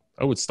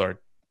I would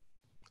start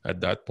at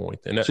that point.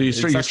 And so you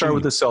start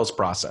with the sales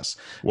process.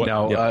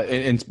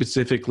 And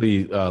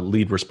specifically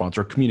lead response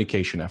or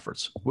communication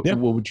efforts. What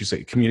would you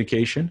say?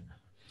 Communication?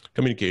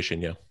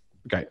 Communication, yeah.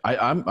 Okay.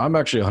 I'm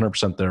actually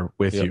 100% there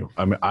with you.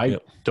 I mean,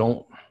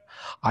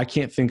 I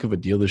can't think of a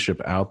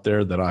dealership out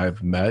there that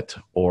I've met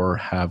or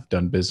have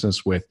done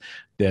business with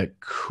that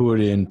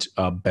couldn't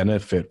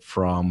benefit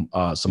from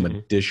some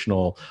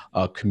additional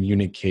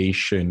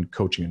communication,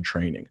 coaching, and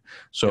training.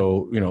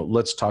 So,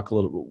 let's talk a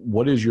little bit.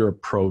 What is your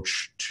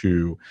approach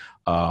to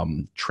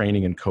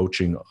training and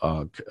coaching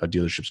a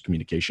dealership's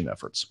communication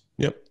efforts?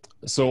 Yep.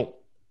 So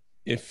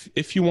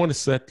if you want to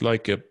set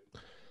like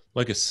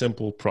a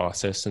simple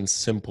process and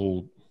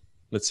simple,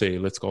 let's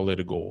call it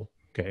a goal,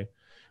 okay?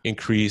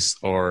 Increase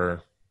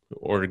or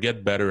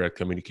get better at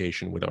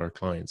communication with our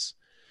clients.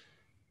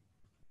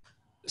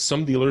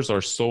 Some dealers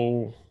are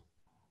so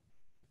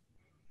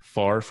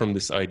far from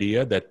this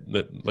idea that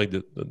like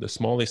the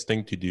smallest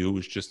thing to do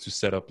is just to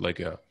set up like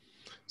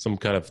some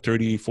kind of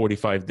 30,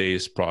 45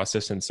 days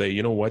process and say,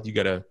 you know what, you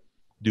got to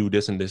do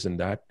this and this and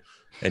that.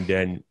 And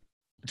then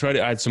try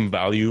to add some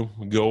value,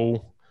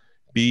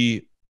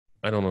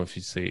 I don't know if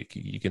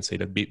you can say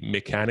that, be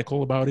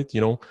mechanical about it,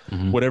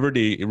 whatever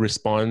they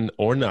respond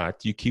or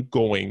not, you keep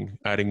going,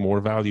 adding more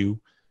value,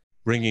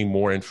 bringing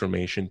more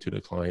information to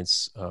the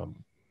client's,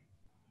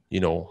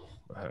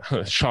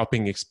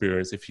 shopping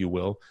experience, if you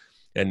will.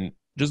 And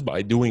just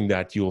by doing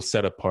that, you'll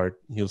set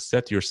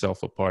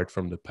yourself apart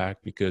from the pack,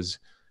 because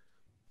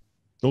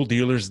no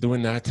dealers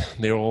doing that.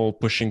 They're all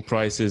pushing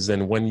prices.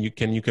 And when you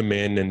come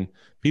in, and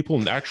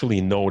people actually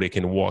know they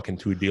can walk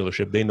into a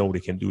dealership. They know they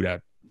can do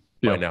that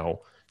by now.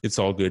 It's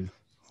all good.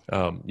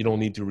 You don't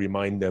need to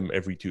remind them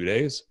every 2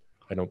 days.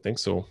 I don't think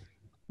so.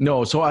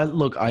 No. So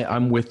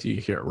I'm with you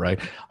here, right?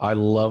 I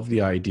love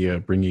the idea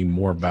of bringing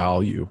more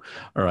value,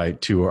 all right,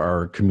 to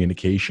our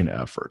communication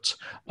efforts.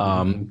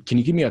 Can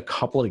you give me a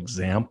couple of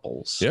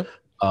examples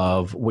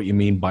of what you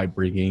mean by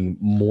bringing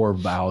more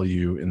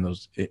value in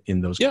those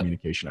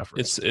communication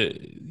efforts?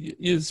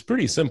 It's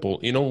pretty simple.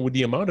 With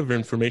the amount of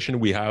information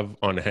we have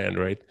on hand,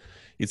 right?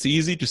 It's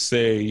easy to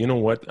say, you know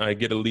what, I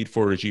get a lead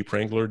for a Jeep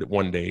Wrangler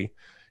one day,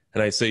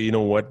 and I say, you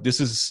know what, this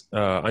is,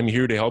 I'm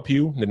here to help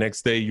you. The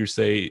next day you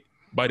say,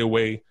 by the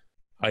way,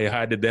 I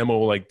had a demo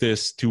like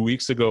this 2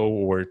 weeks ago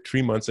or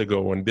 3 months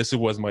ago, and this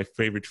was my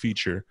favorite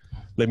feature.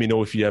 Let me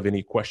know if you have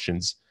any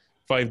questions.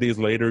 5 days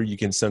later, you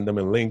can send them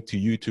a link to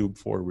YouTube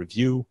for a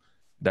review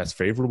that's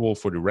favorable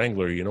for the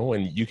Wrangler,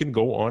 and you can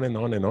go on and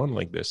on and on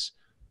like this.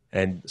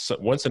 And so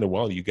once in a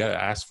while, you got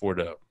to ask for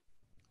the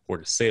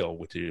sale,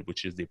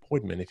 which is the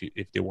appointment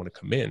if they want to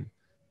come in.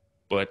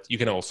 But you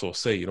can also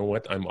say, you know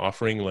what, I'm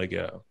offering like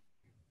a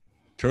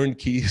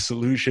turnkey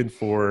solution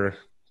for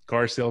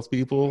car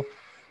salespeople.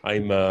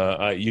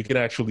 You can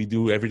actually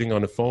do everything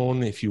on the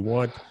phone if you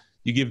want.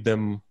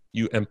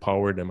 You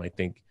empower them, I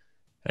think.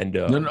 And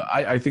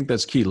I think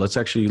that's key. Let's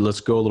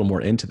go a little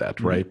more into that,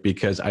 right?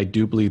 Because I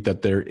do believe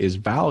that there is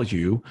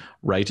value,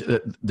 right?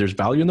 There's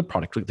value in the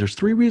product. There's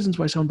 3 reasons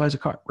why someone buys a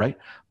car, right?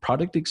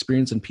 Product,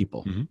 experience, and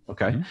people.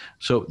 Okay.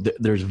 So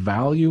there's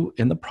value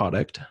in the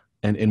product,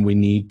 and we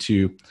need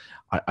to,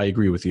 I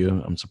agree with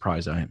you. I'm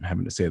surprised I'm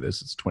having to say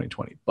this. It's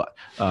 2020, but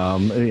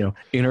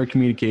in our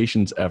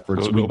communications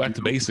efforts, we go back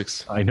to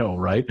basics. I know,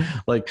 right?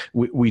 Like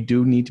we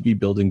do need to be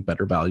building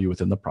better value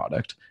within the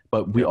product,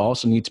 but we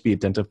also need to be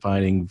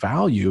identifying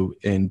value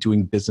in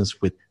doing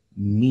business with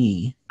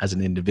me as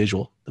an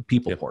individual, the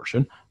people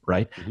portion,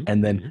 right?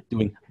 And then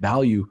doing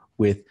value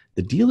with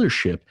the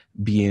dealership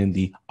being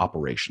the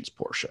operations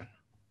portion.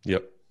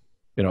 Yep.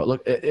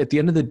 Look, at the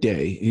end of the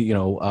day,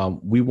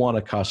 we want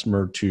a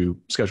customer to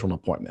schedule an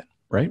appointment,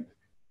 right?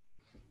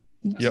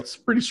 Yep. It's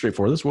pretty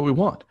straightforward. That's what we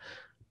want.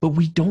 But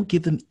we don't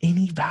give them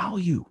any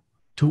value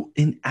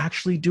in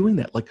actually doing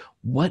that. Like,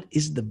 what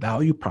is the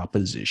value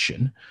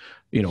proposition,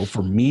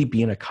 for me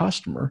being a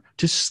customer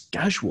to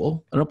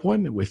schedule an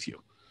appointment with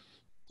you?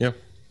 Yeah.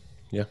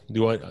 Yeah.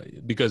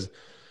 Because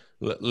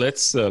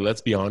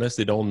let's be honest,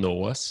 they don't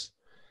know us.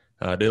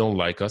 They don't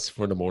like us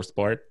for the most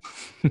part.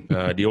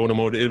 The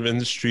automotive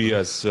industry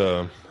has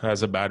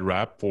a bad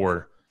rap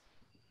for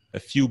a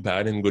few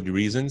bad and good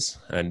reasons.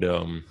 And,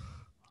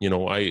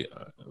 I,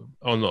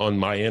 on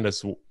my end,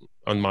 as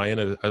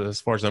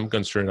far as I'm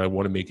concerned, I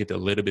want to make it a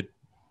little bit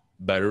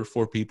better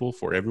for people,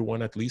 for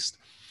everyone at least.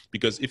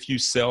 Because if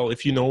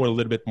you know a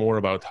little bit more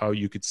about how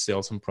you could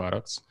sell some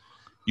products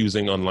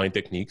using online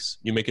techniques,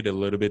 you make it a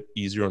little bit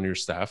easier on your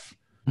staff.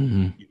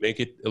 You make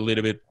it a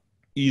little bit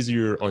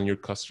easier on your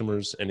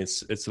customers, and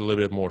it's a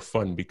little bit more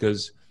fun,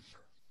 because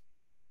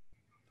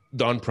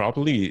done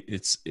properly,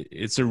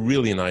 it's a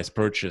really nice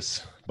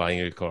purchase buying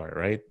a car,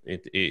 right?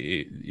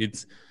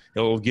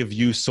 It'll give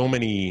you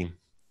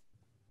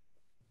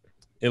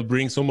it'll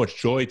bring so much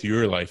joy to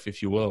your life,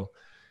 if you will,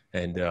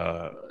 and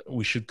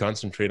we should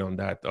concentrate on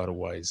that.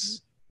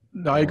 Otherwise,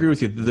 no, I agree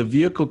with you. The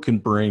vehicle can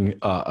bring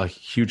a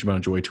huge amount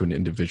of joy to an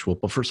individual,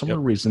 but for some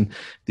reason,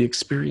 the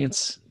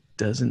experience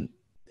doesn't.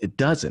 It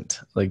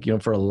doesn't. Like,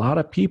 for a lot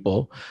of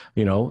people,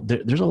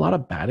 there's a lot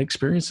of bad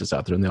experiences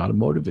out there in the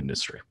automotive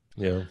industry.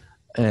 Yeah.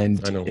 And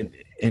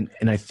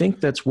and I think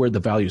that's where the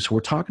value. So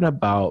we're talking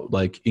about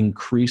like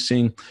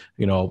increasing,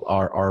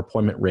 our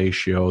appointment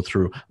ratio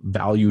through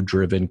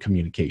value-driven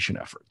communication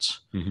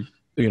efforts.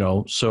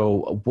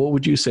 So what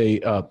would you say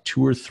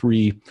 2 or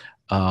 3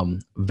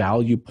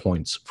 value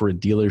points for a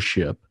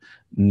dealership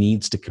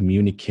needs to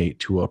communicate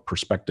to a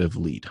prospective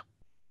lead?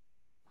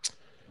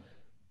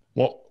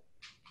 Well,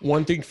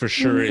 one thing for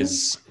sure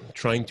is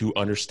trying to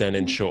understand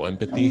and show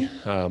empathy.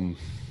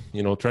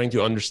 Trying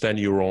to understand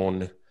your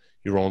own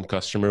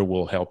customer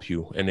will help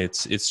you. And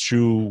it's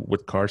true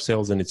with car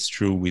sales, and it's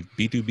true with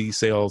B2B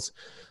sales.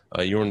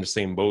 You're in the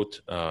same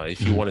boat.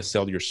 If you want to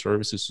sell your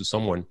services to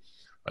someone,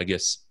 I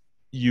guess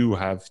you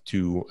have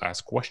to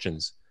ask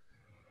questions.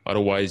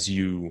 Otherwise,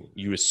 you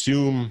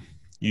assume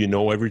you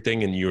know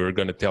everything and you're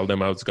going to tell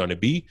them how it's going to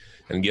be.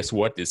 And guess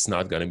what? It's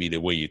not going to be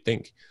the way you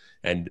think.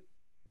 And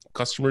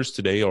customers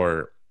today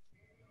are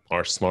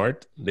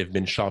smart. They've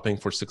been shopping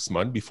for 6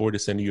 months before they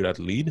send you that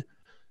lead.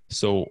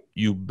 So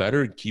you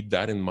better keep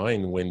that in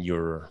mind when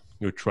you're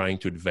trying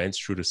to advance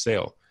through the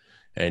sale.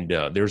 And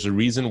there's a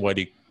reason why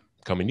they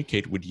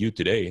communicate with you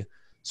today.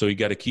 So you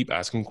got to keep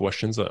asking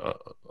questions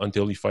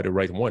until you find the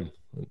right one,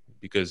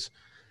 because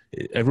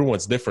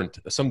everyone's different.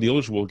 Some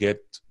dealers will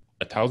get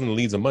 1,000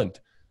 leads a month.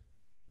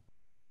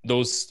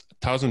 Those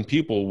 1,000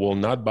 people will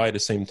not buy at the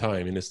same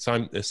time in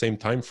the same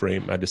time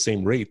frame at the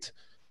same rate,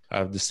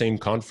 have the same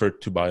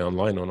comfort to buy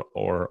online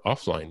or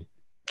offline.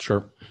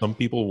 Sure. Some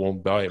people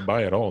won't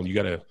buy at all. You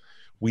got to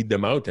weed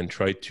them out and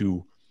try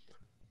to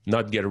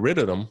not get rid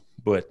of them,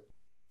 but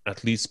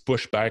at least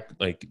push back,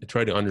 like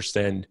try to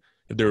understand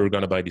if they're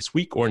going to buy this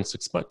week or in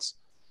 6 months,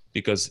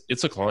 because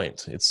it's a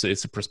client. It's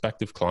a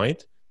prospective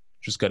client.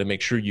 Just got to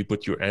make sure you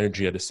put your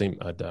energy at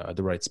the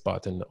right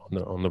spot and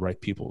on the right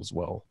people as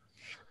well.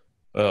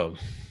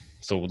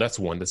 So that's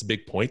a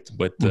big point,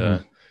 but I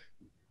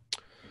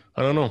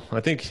don't know. I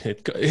think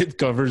it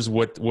covers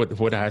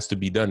what has to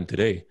be done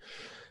today.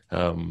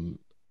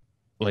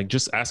 Like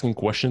just asking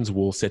questions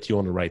will set you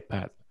on the right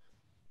path,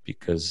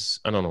 because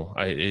I don't know.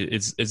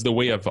 It's the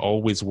way I've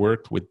always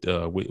worked with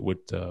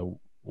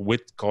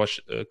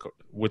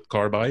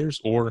car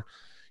buyers, or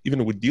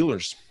even with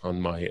dealers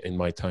in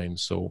my time.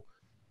 So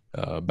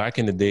back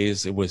in the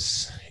days, it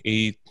was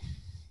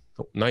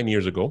 9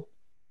 years ago.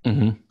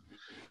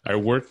 I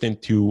worked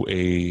into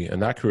an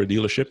Acura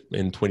dealership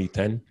in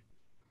 2010.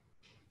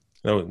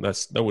 No,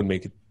 that would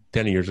make it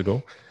 10 years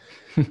ago.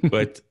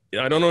 But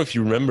I don't know if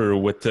you remember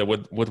what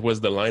was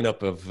the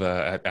lineup of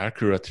at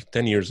Acura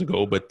 10 years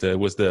ago, but it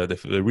was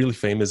the really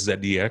famous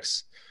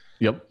ZDX.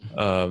 Yep.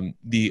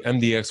 The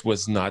MDX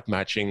was not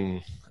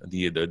matching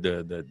the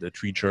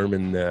 3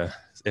 German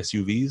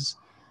SUVs.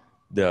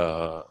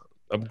 The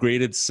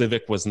upgraded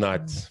Civic was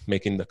not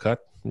making the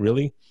cut,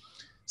 really.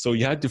 So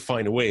you had to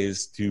find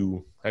ways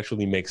to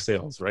actually make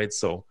sales, right?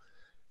 So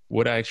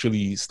what I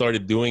actually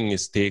started doing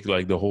is take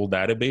like the whole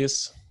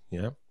database,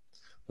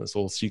 this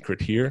whole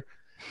secret here,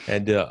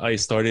 and I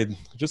started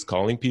just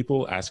calling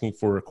people, asking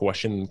for a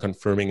question and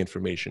confirming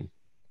information.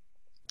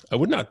 I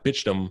would not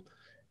pitch them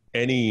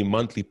any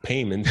monthly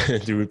payment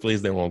to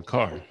replace their own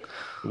car.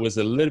 It was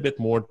a little bit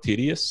more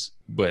tedious,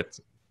 but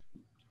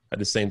at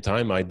the same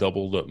time, I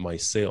doubled up my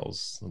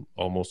sales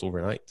almost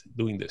overnight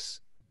doing this,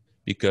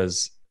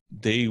 because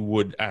they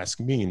would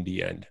ask me in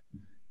the end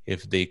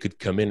if they could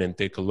come in and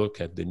take a look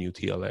at the new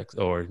TLX,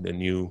 or the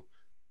new,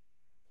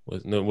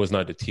 it was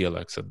not the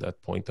TLX at that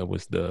point. That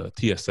was the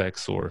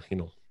TSX, or,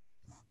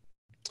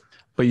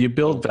 But you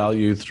build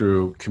value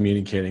through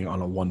communicating on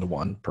a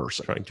one-to-one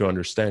person. Trying to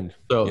understand.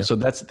 So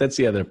that's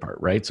the other part,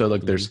 right? So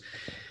like there's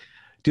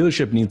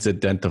dealership needs to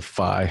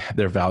identify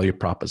their value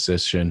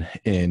proposition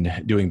in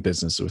doing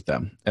business with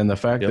them. And the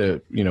fact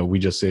that, we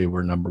just say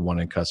we're number one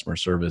in customer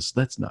service,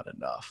 that's not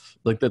enough.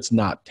 Like that's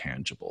not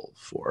tangible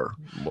for,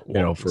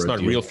 for it's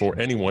not real for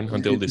anyone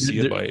until they see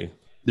it by.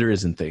 There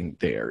isn't thing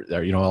there.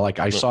 Like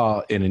I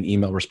saw in an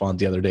email response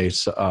the other day,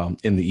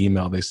 in the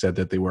email, they said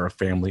that they were a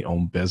family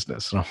owned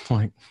business. And I'm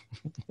like,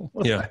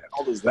 what the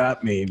hell does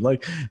that mean?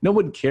 Like no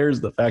one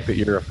cares the fact that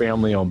you're a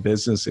family owned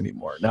business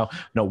anymore. Now,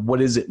 what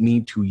does it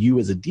mean to you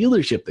as a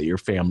dealership that you're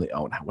family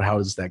owned? How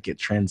does that get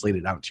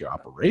translated out to your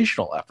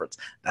operational efforts?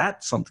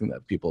 That's something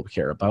that people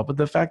care about. But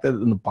the fact that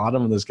in the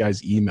bottom of this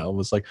guy's email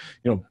was like,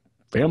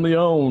 family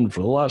owned for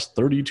the last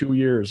 32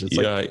 years. It's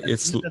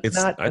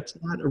that's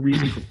not a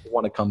reason for people to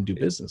want to come do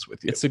business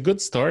with you. It's a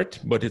good start,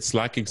 but it's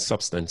lacking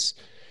substance.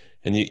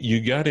 And you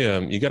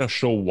gotta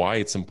show why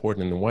it's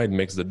important and why it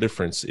makes the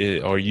difference.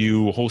 Are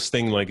you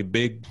hosting like a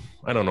big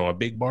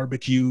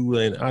barbecue?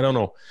 And I don't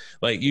know,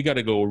 like you got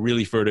to go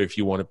really further if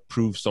you want to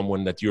prove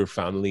someone that your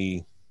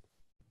family.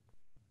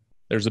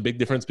 There's a big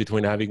difference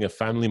between having a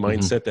family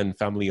mindset and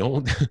family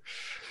owned.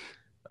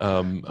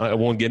 I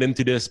won't get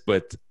into this,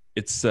 but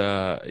it's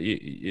got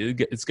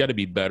to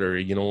be better.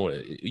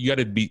 You got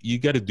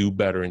to do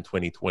better in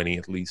 2020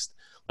 at least.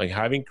 Like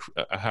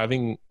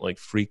having like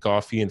free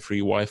coffee and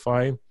free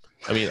Wi-Fi.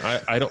 I mean,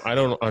 I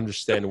don't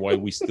understand why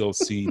we still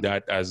see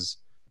that as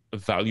a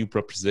value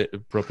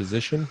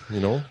proposition.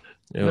 No.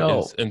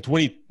 In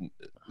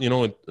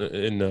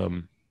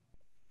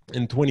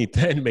in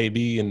 2010,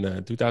 maybe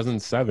in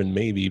 2007,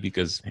 maybe,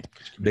 because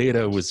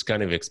data was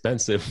kind of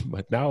expensive,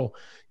 but now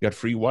you got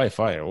free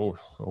Wi-Fi.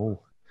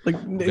 Like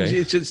Okay.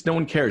 it's just no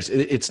one cares.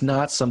 It's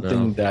not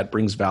something that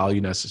brings value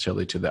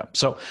necessarily to them.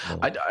 So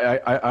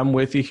I'm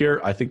with you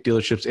here. I think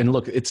dealerships, and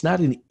look, it's not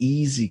an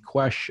easy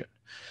question.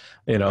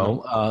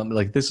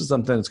 Like this is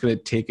something that's going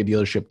to take a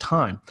dealership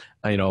time,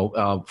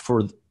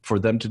 for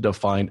them to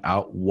define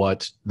out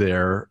what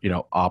their,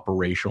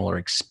 operational or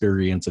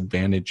experience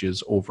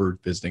advantages over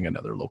visiting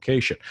another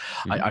location.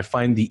 I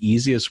find the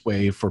easiest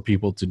way for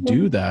people to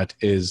do that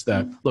is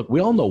that, look, we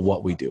all know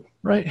what we do,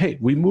 right? Hey,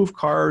 we move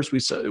cars, we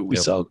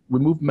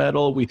move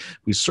metal, we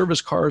service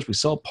cars, we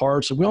sell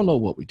parts, and we all know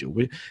what we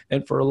do.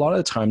 And for a lot of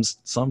the times,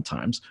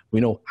 sometimes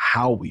we know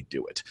how we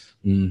do it,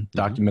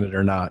 documented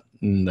or not.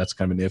 That's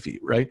kind of an iffy,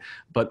 right?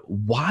 But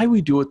why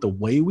we do it the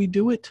way we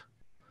do it,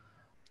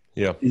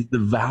 is the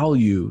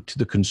value to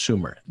the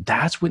consumer.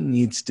 That's what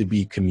needs to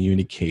be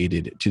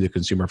communicated to the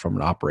consumer from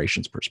an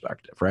operations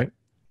perspective, right?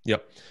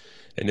 Yep.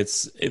 And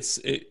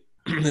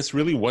it's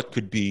really what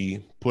could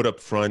be put up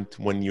front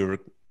when you're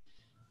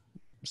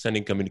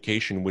sending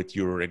communication with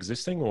your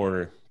existing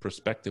or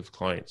prospective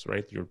clients,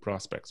 right? Your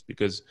prospects,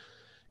 because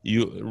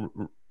you,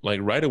 like,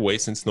 right away,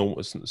 since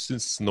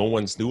no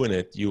one's doing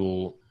it,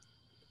 you'll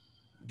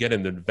get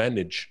an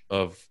advantage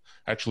of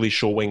actually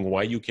showing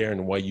why you care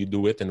and why you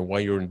do it and why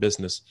you're in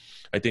business.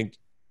 I think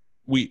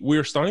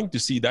we're starting to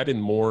see that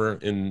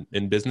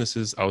in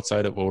businesses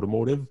outside of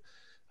automotive.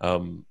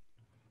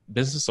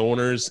 Business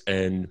owners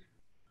and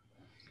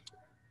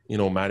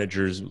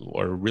managers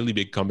or really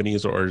big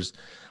companies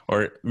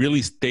are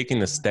really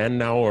taking a stand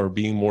now, or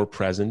being more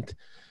present,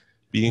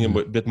 being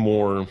a bit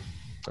more,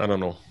 I don't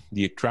know,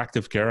 the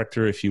attractive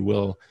character, if you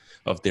will,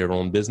 of their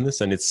own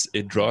business, and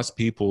it draws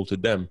people to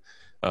them.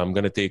 I'm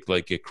going to take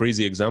like a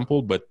crazy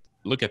example, but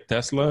look at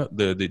Tesla,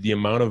 the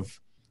amount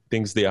of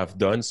things they have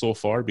done so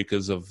far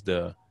because of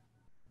the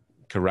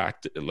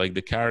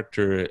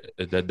character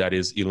that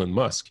is Elon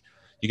Musk.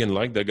 You can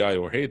like the guy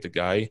or hate the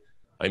guy.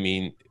 I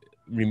mean,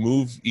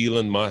 remove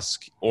Elon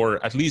Musk,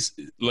 or at least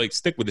like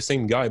stick with the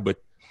same guy, but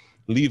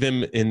leave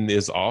him in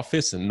his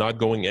office and not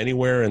going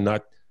anywhere, and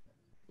not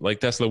like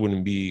Tesla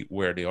wouldn't be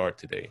where they are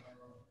today.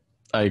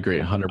 I agree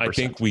 100%. I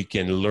think we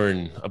can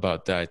learn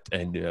about that.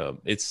 And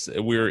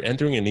we're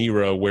entering an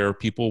era where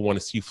people want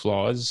to see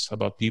flaws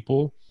about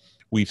people.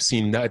 We've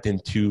seen that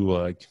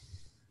into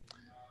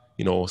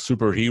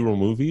superhero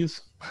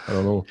movies. I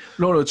don't know.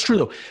 No, it's true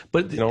though.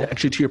 But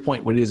actually, to your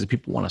point, what it is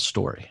people want a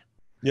story.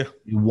 Yeah.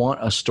 They want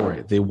a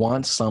story. They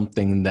want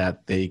something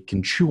that they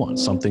can chew on,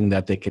 something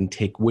that they can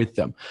take with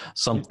them,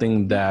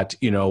 something that,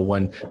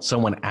 when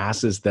someone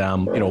asks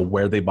them,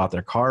 where they bought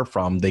their car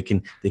from, they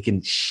can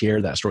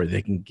share that story.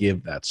 They can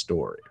give that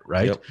story,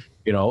 right? Yep.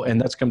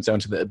 And that comes down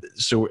to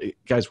so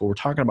guys, what we're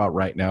talking about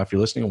right now, if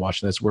you're listening and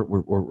watching this,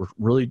 we're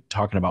really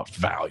talking about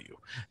value,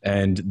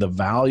 and the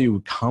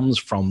value comes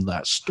from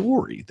that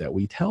story that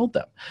we tell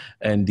them,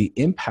 and the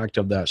impact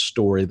of that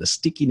story, the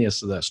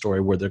stickiness of that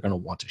story, where they're going to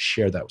want to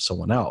share that with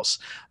someone else.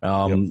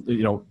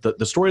 The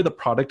story of the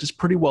product is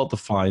pretty well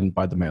defined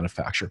by the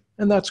manufacturer,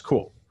 and that's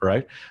cool.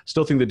 Right.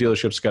 Still think the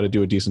dealership's got to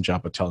do a decent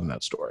job of telling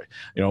that story.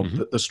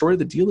 The story of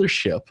the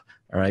dealership.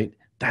 All right.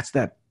 That's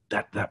that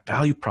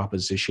value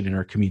proposition in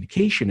our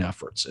communication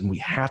efforts. And we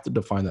have to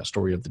define that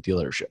story of the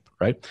dealership,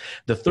 right?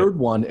 The third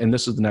one, and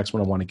this is the next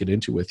one I want to get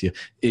into with you,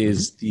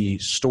 is the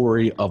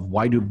story of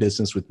why do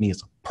business with me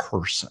as a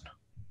person.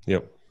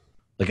 Yep.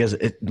 Like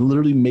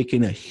literally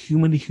making a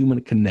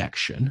human-to-human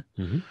connection,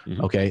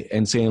 okay,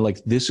 and saying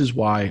like, this is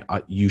why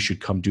you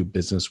should come do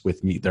business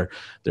with me. There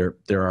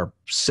are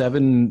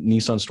 7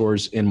 Nissan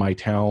stores in my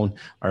town,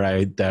 all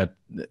right, that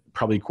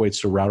probably equates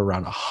to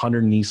around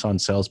 100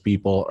 Nissan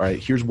salespeople. All right,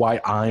 here's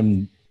why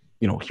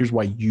here's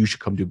why you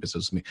should come do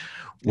business with me.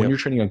 When you're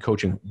training on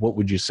coaching, what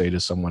would you say to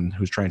someone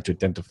who's trying to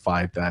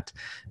identify that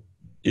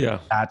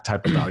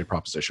type of value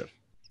proposition?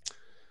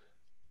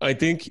 I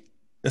think,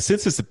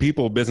 since it's a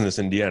people business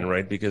in the end,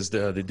 right? Because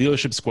the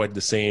dealership's quite the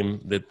same,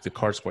 the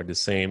car's quite the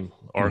same,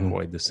 are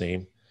quite the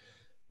same.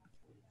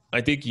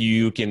 I think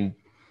you can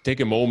take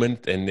a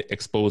moment and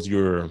expose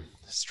your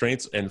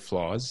strengths and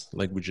flaws,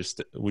 like we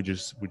just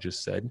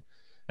said.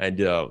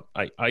 And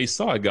I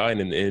saw a guy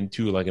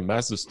into like a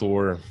Mazda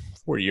store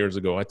 4 years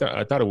ago. I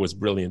thought it was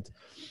brilliant,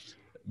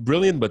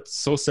 but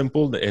so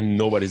simple, and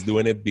nobody's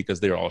doing it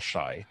because they're all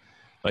shy.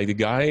 Like the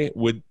guy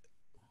would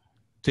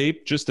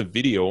tape just a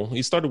video.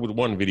 He started with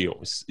one video.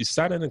 He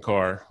sat in a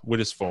car with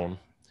his phone.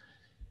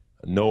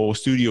 No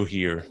studio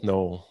here.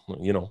 No,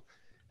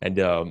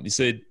 And he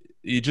said,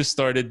 he just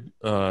started,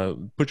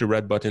 put your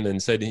red button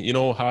and said,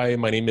 hi,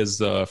 my name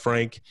is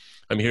Frank.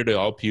 I'm here to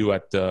help you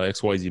at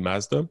XYZ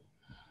Mazda.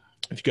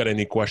 If you got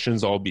any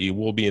questions, we'll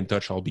be in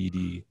touch. I'll be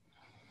the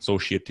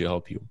associate to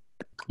help you.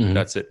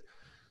 That's it.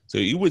 So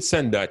he would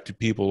send that to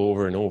people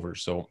over and over.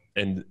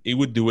 And he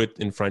would do it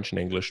in French and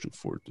English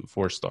for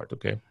a start.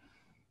 Okay.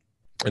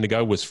 And the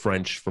guy was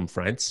French, from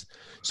France.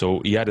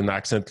 So he had an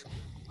accent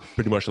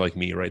pretty much like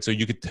me, right? So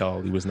you could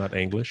tell he was not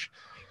English.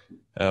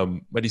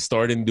 But he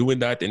started doing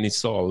that and he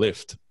saw a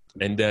lift.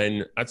 And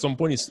then at some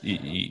point,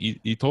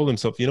 he told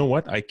himself, you know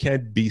what? I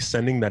can't be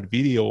sending that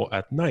video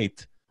at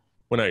night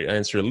when I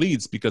answer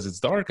leads because it's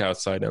dark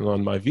outside, and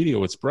on my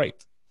video it's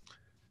bright.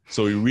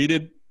 So he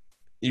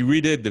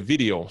redid the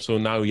video. So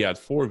now he had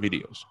 4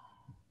 videos.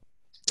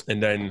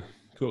 And then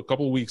a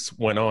couple of weeks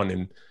went on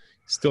and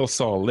still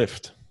saw a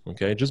lift.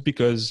 Okay, just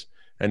because,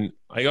 and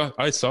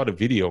I saw the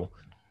video.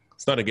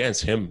 It's not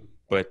against him,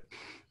 but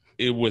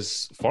it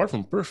was far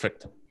from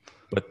perfect.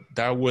 But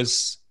that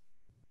was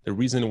the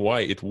reason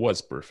why it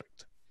was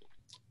perfect,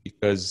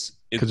 because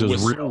it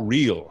was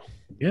real.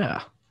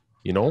 Yeah.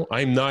 You know,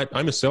 I'm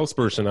a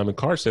salesperson. I'm a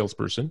car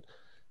salesperson.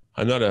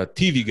 I'm not a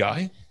TV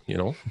guy. You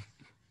know,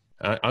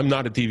 I'm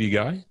not a TV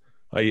guy.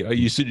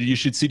 You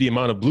should see the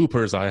amount of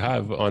bloopers I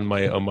have on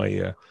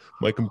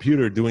my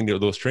computer doing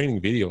those training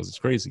videos. It's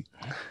crazy.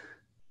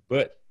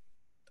 But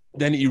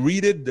then he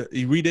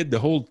redid the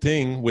whole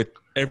thing with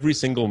every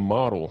single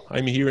model.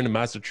 I'm here in the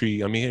Mazda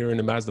 3. I'm here in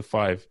the Mazda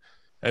 5,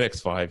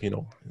 MX-5. You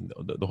know,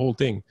 the whole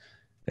thing.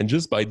 And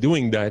just by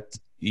doing that,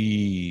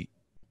 he,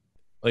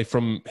 like,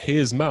 from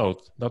his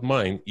mouth, not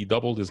mine, he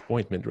doubled his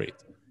appointment rate.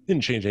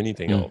 Didn't change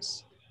anything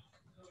else,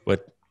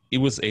 but he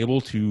was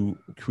able to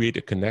create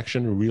a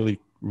connection really,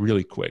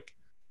 really quick,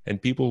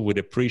 and people would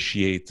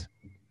appreciate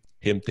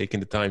him taking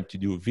the time to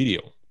do a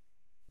video.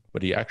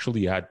 But he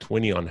actually had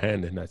 20 on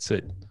hand, and that's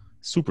it.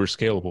 Super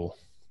scalable,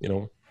 you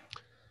know.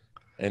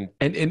 And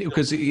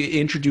because it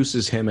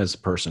introduces him as a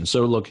person.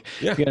 So look,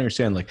 you can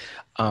understand, like,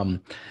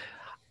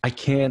 I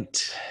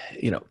can't,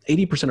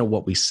 80% of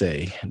what we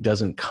say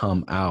doesn't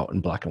come out in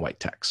black and white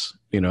text,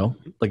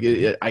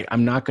 like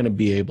I'm not going to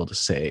be able to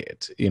say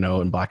it,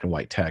 in black and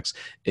white text.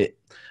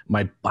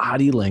 My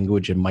body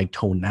language and my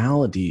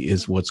tonality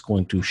is what's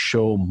going to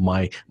show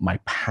my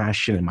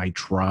passion and my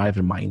drive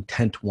and my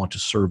intent to want to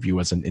serve you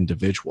as an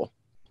individual.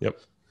 Yep.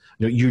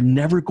 You're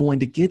never going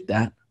to get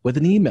that with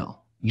an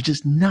email. You're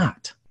just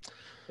not.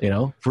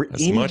 For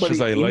as much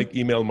as I like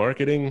email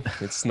marketing,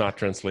 it's not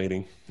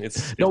translating.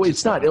 It's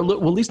not. Well,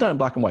 at least not in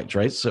black and white,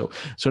 right? So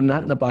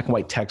not in the black and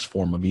white text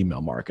form of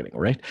email marketing,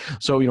 right?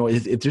 So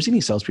if there's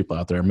any salespeople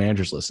out there,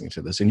 managers listening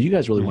to this, and you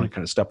guys really want to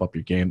kind of step up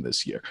your game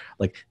this year,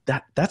 like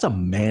that's a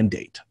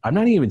mandate. I'm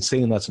not even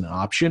saying that's an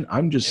option.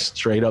 I'm just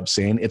straight up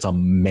saying it's a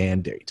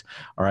mandate.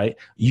 All right,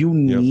 you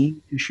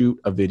need to shoot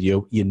a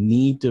video. You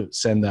need to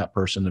send that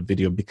person a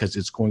video because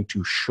it's going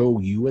to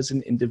show you as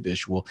an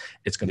individual.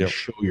 It's going to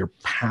show your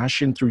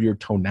passion through your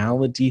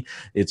tonality.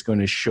 It's going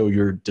to show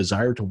your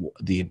desire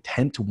the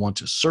intent to want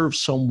to serve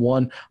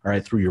someone, all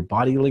right, through your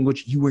body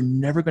language. You are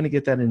never going to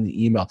get that in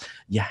the email.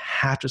 You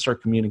have to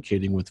start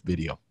communicating with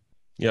video.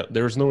 Yeah,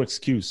 there's no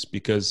excuse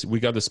because we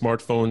got the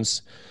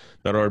smartphones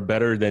that are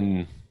better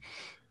than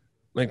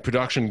like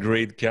production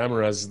grade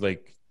cameras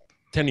like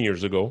 10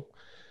 years ago.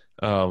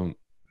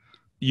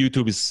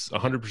 YouTube is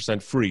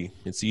 100% free.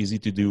 It's easy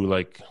to do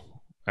like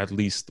at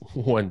least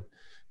put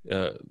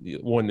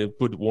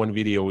one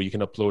video, you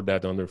can upload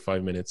that under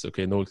 5 minutes.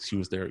 Okay, no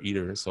excuse there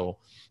either. So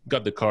you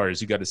got the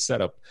cars, you got the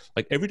setup,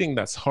 like everything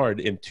that's hard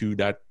into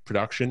that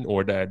production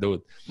or the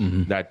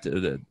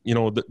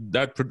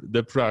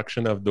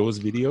production of those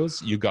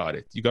videos. You got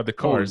it. You got the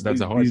cars. That's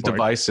the hard these part.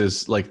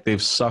 Devices, like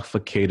they've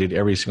suffocated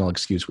every single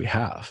excuse we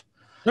have.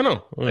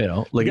 No,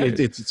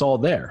 it's all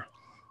there.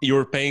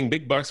 You're paying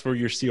big bucks for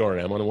your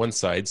CRM on one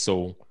side,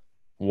 so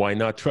why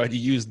not try to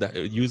use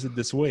it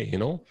this way?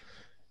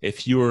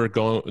 If you're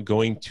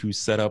going to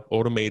set up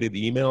automated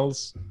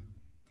emails,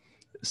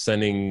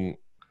 sending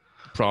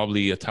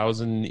probably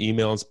 1,000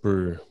 emails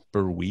per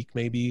week,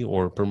 maybe,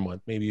 or per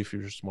month, maybe if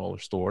you're a smaller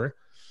store,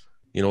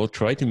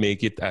 try to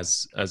make it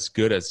as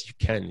good as you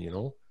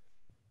can.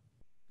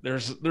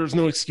 There's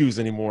no excuse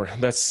anymore.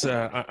 That's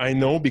I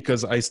know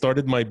because I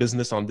started my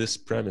business on this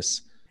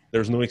premise.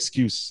 There's no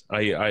excuse.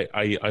 I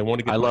want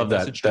to get my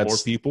message to more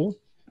people,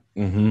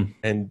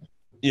 and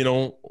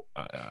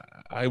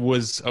I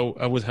was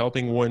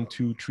helping 1,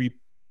 2, 3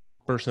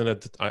 person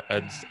at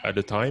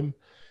a time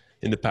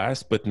in the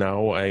past, but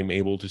now I'm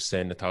able to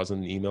send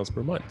 1,000 emails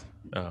per month.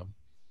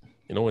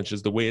 It's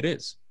just the way it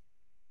is.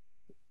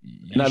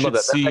 And I love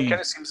that. That kind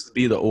of seems to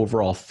be the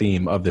overall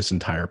theme of this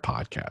entire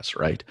podcast,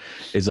 right?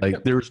 It's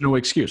like there's no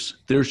excuse.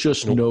 There's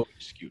just no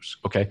excuse.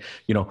 Okay,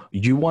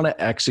 you want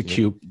to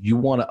execute. You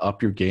want to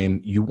up your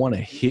game. You want to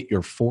hit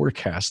your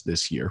forecast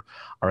this year.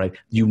 All right,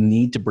 you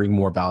need to bring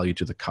more value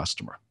to the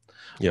customer.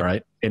 Yeah.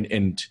 Right.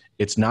 And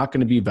it's not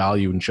going to be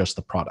value in just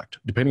the product.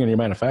 Depending on your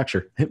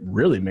manufacturer, it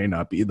really may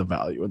not be the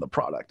value of the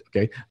product.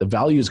 Okay. The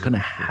value is going to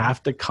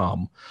have to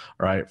come,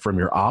 right, from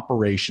your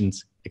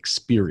operations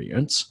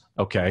experience.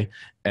 Okay.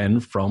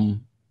 And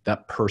from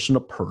that person to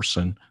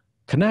person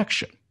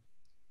connection.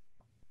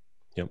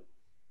 Yep.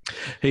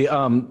 Hey,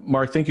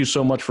 Mark, thank you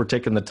so much for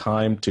taking the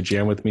time to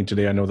jam with me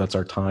today. I know that's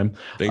our time.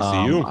 Thanks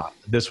to you.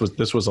 This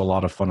was a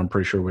lot of fun. I'm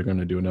pretty sure we're going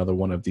to do another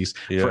one of these.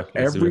 For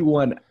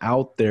everyone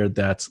out there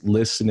that's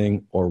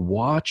listening or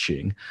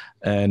watching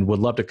and would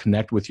love to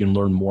connect with you and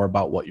learn more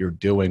about what you're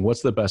doing,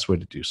 what's the best way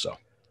to do so?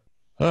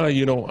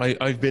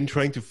 I've been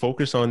trying to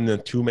focus on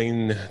two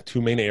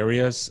main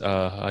areas.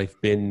 I've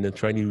been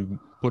trying to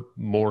put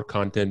more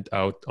content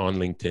out on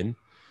LinkedIn.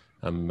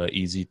 I'm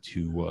easy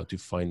to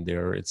find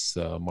there. It's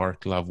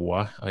Marc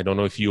Lavoie. I don't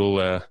know if you'll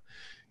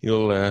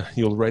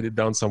write it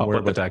down somewhere.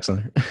 I'll put the text in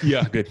there.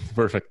 Yeah, good,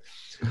 perfect.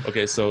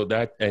 Okay, so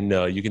that, and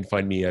you can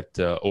find me at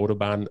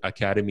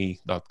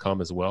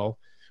autobahnacademy.com as well,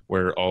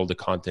 where all the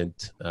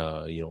content,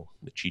 the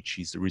cheat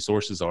sheets, the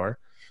resources are.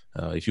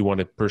 If you want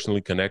to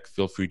personally connect,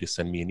 feel free to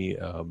send me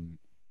an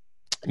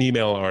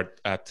email or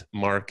at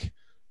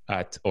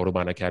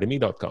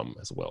mark@autobahnacademy.com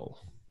as well.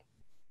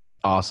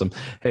 Awesome.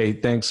 Hey,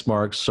 thanks,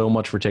 Mark, so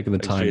much for taking the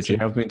time to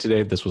have me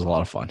today. This was a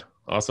lot of fun.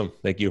 Awesome.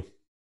 Thank you.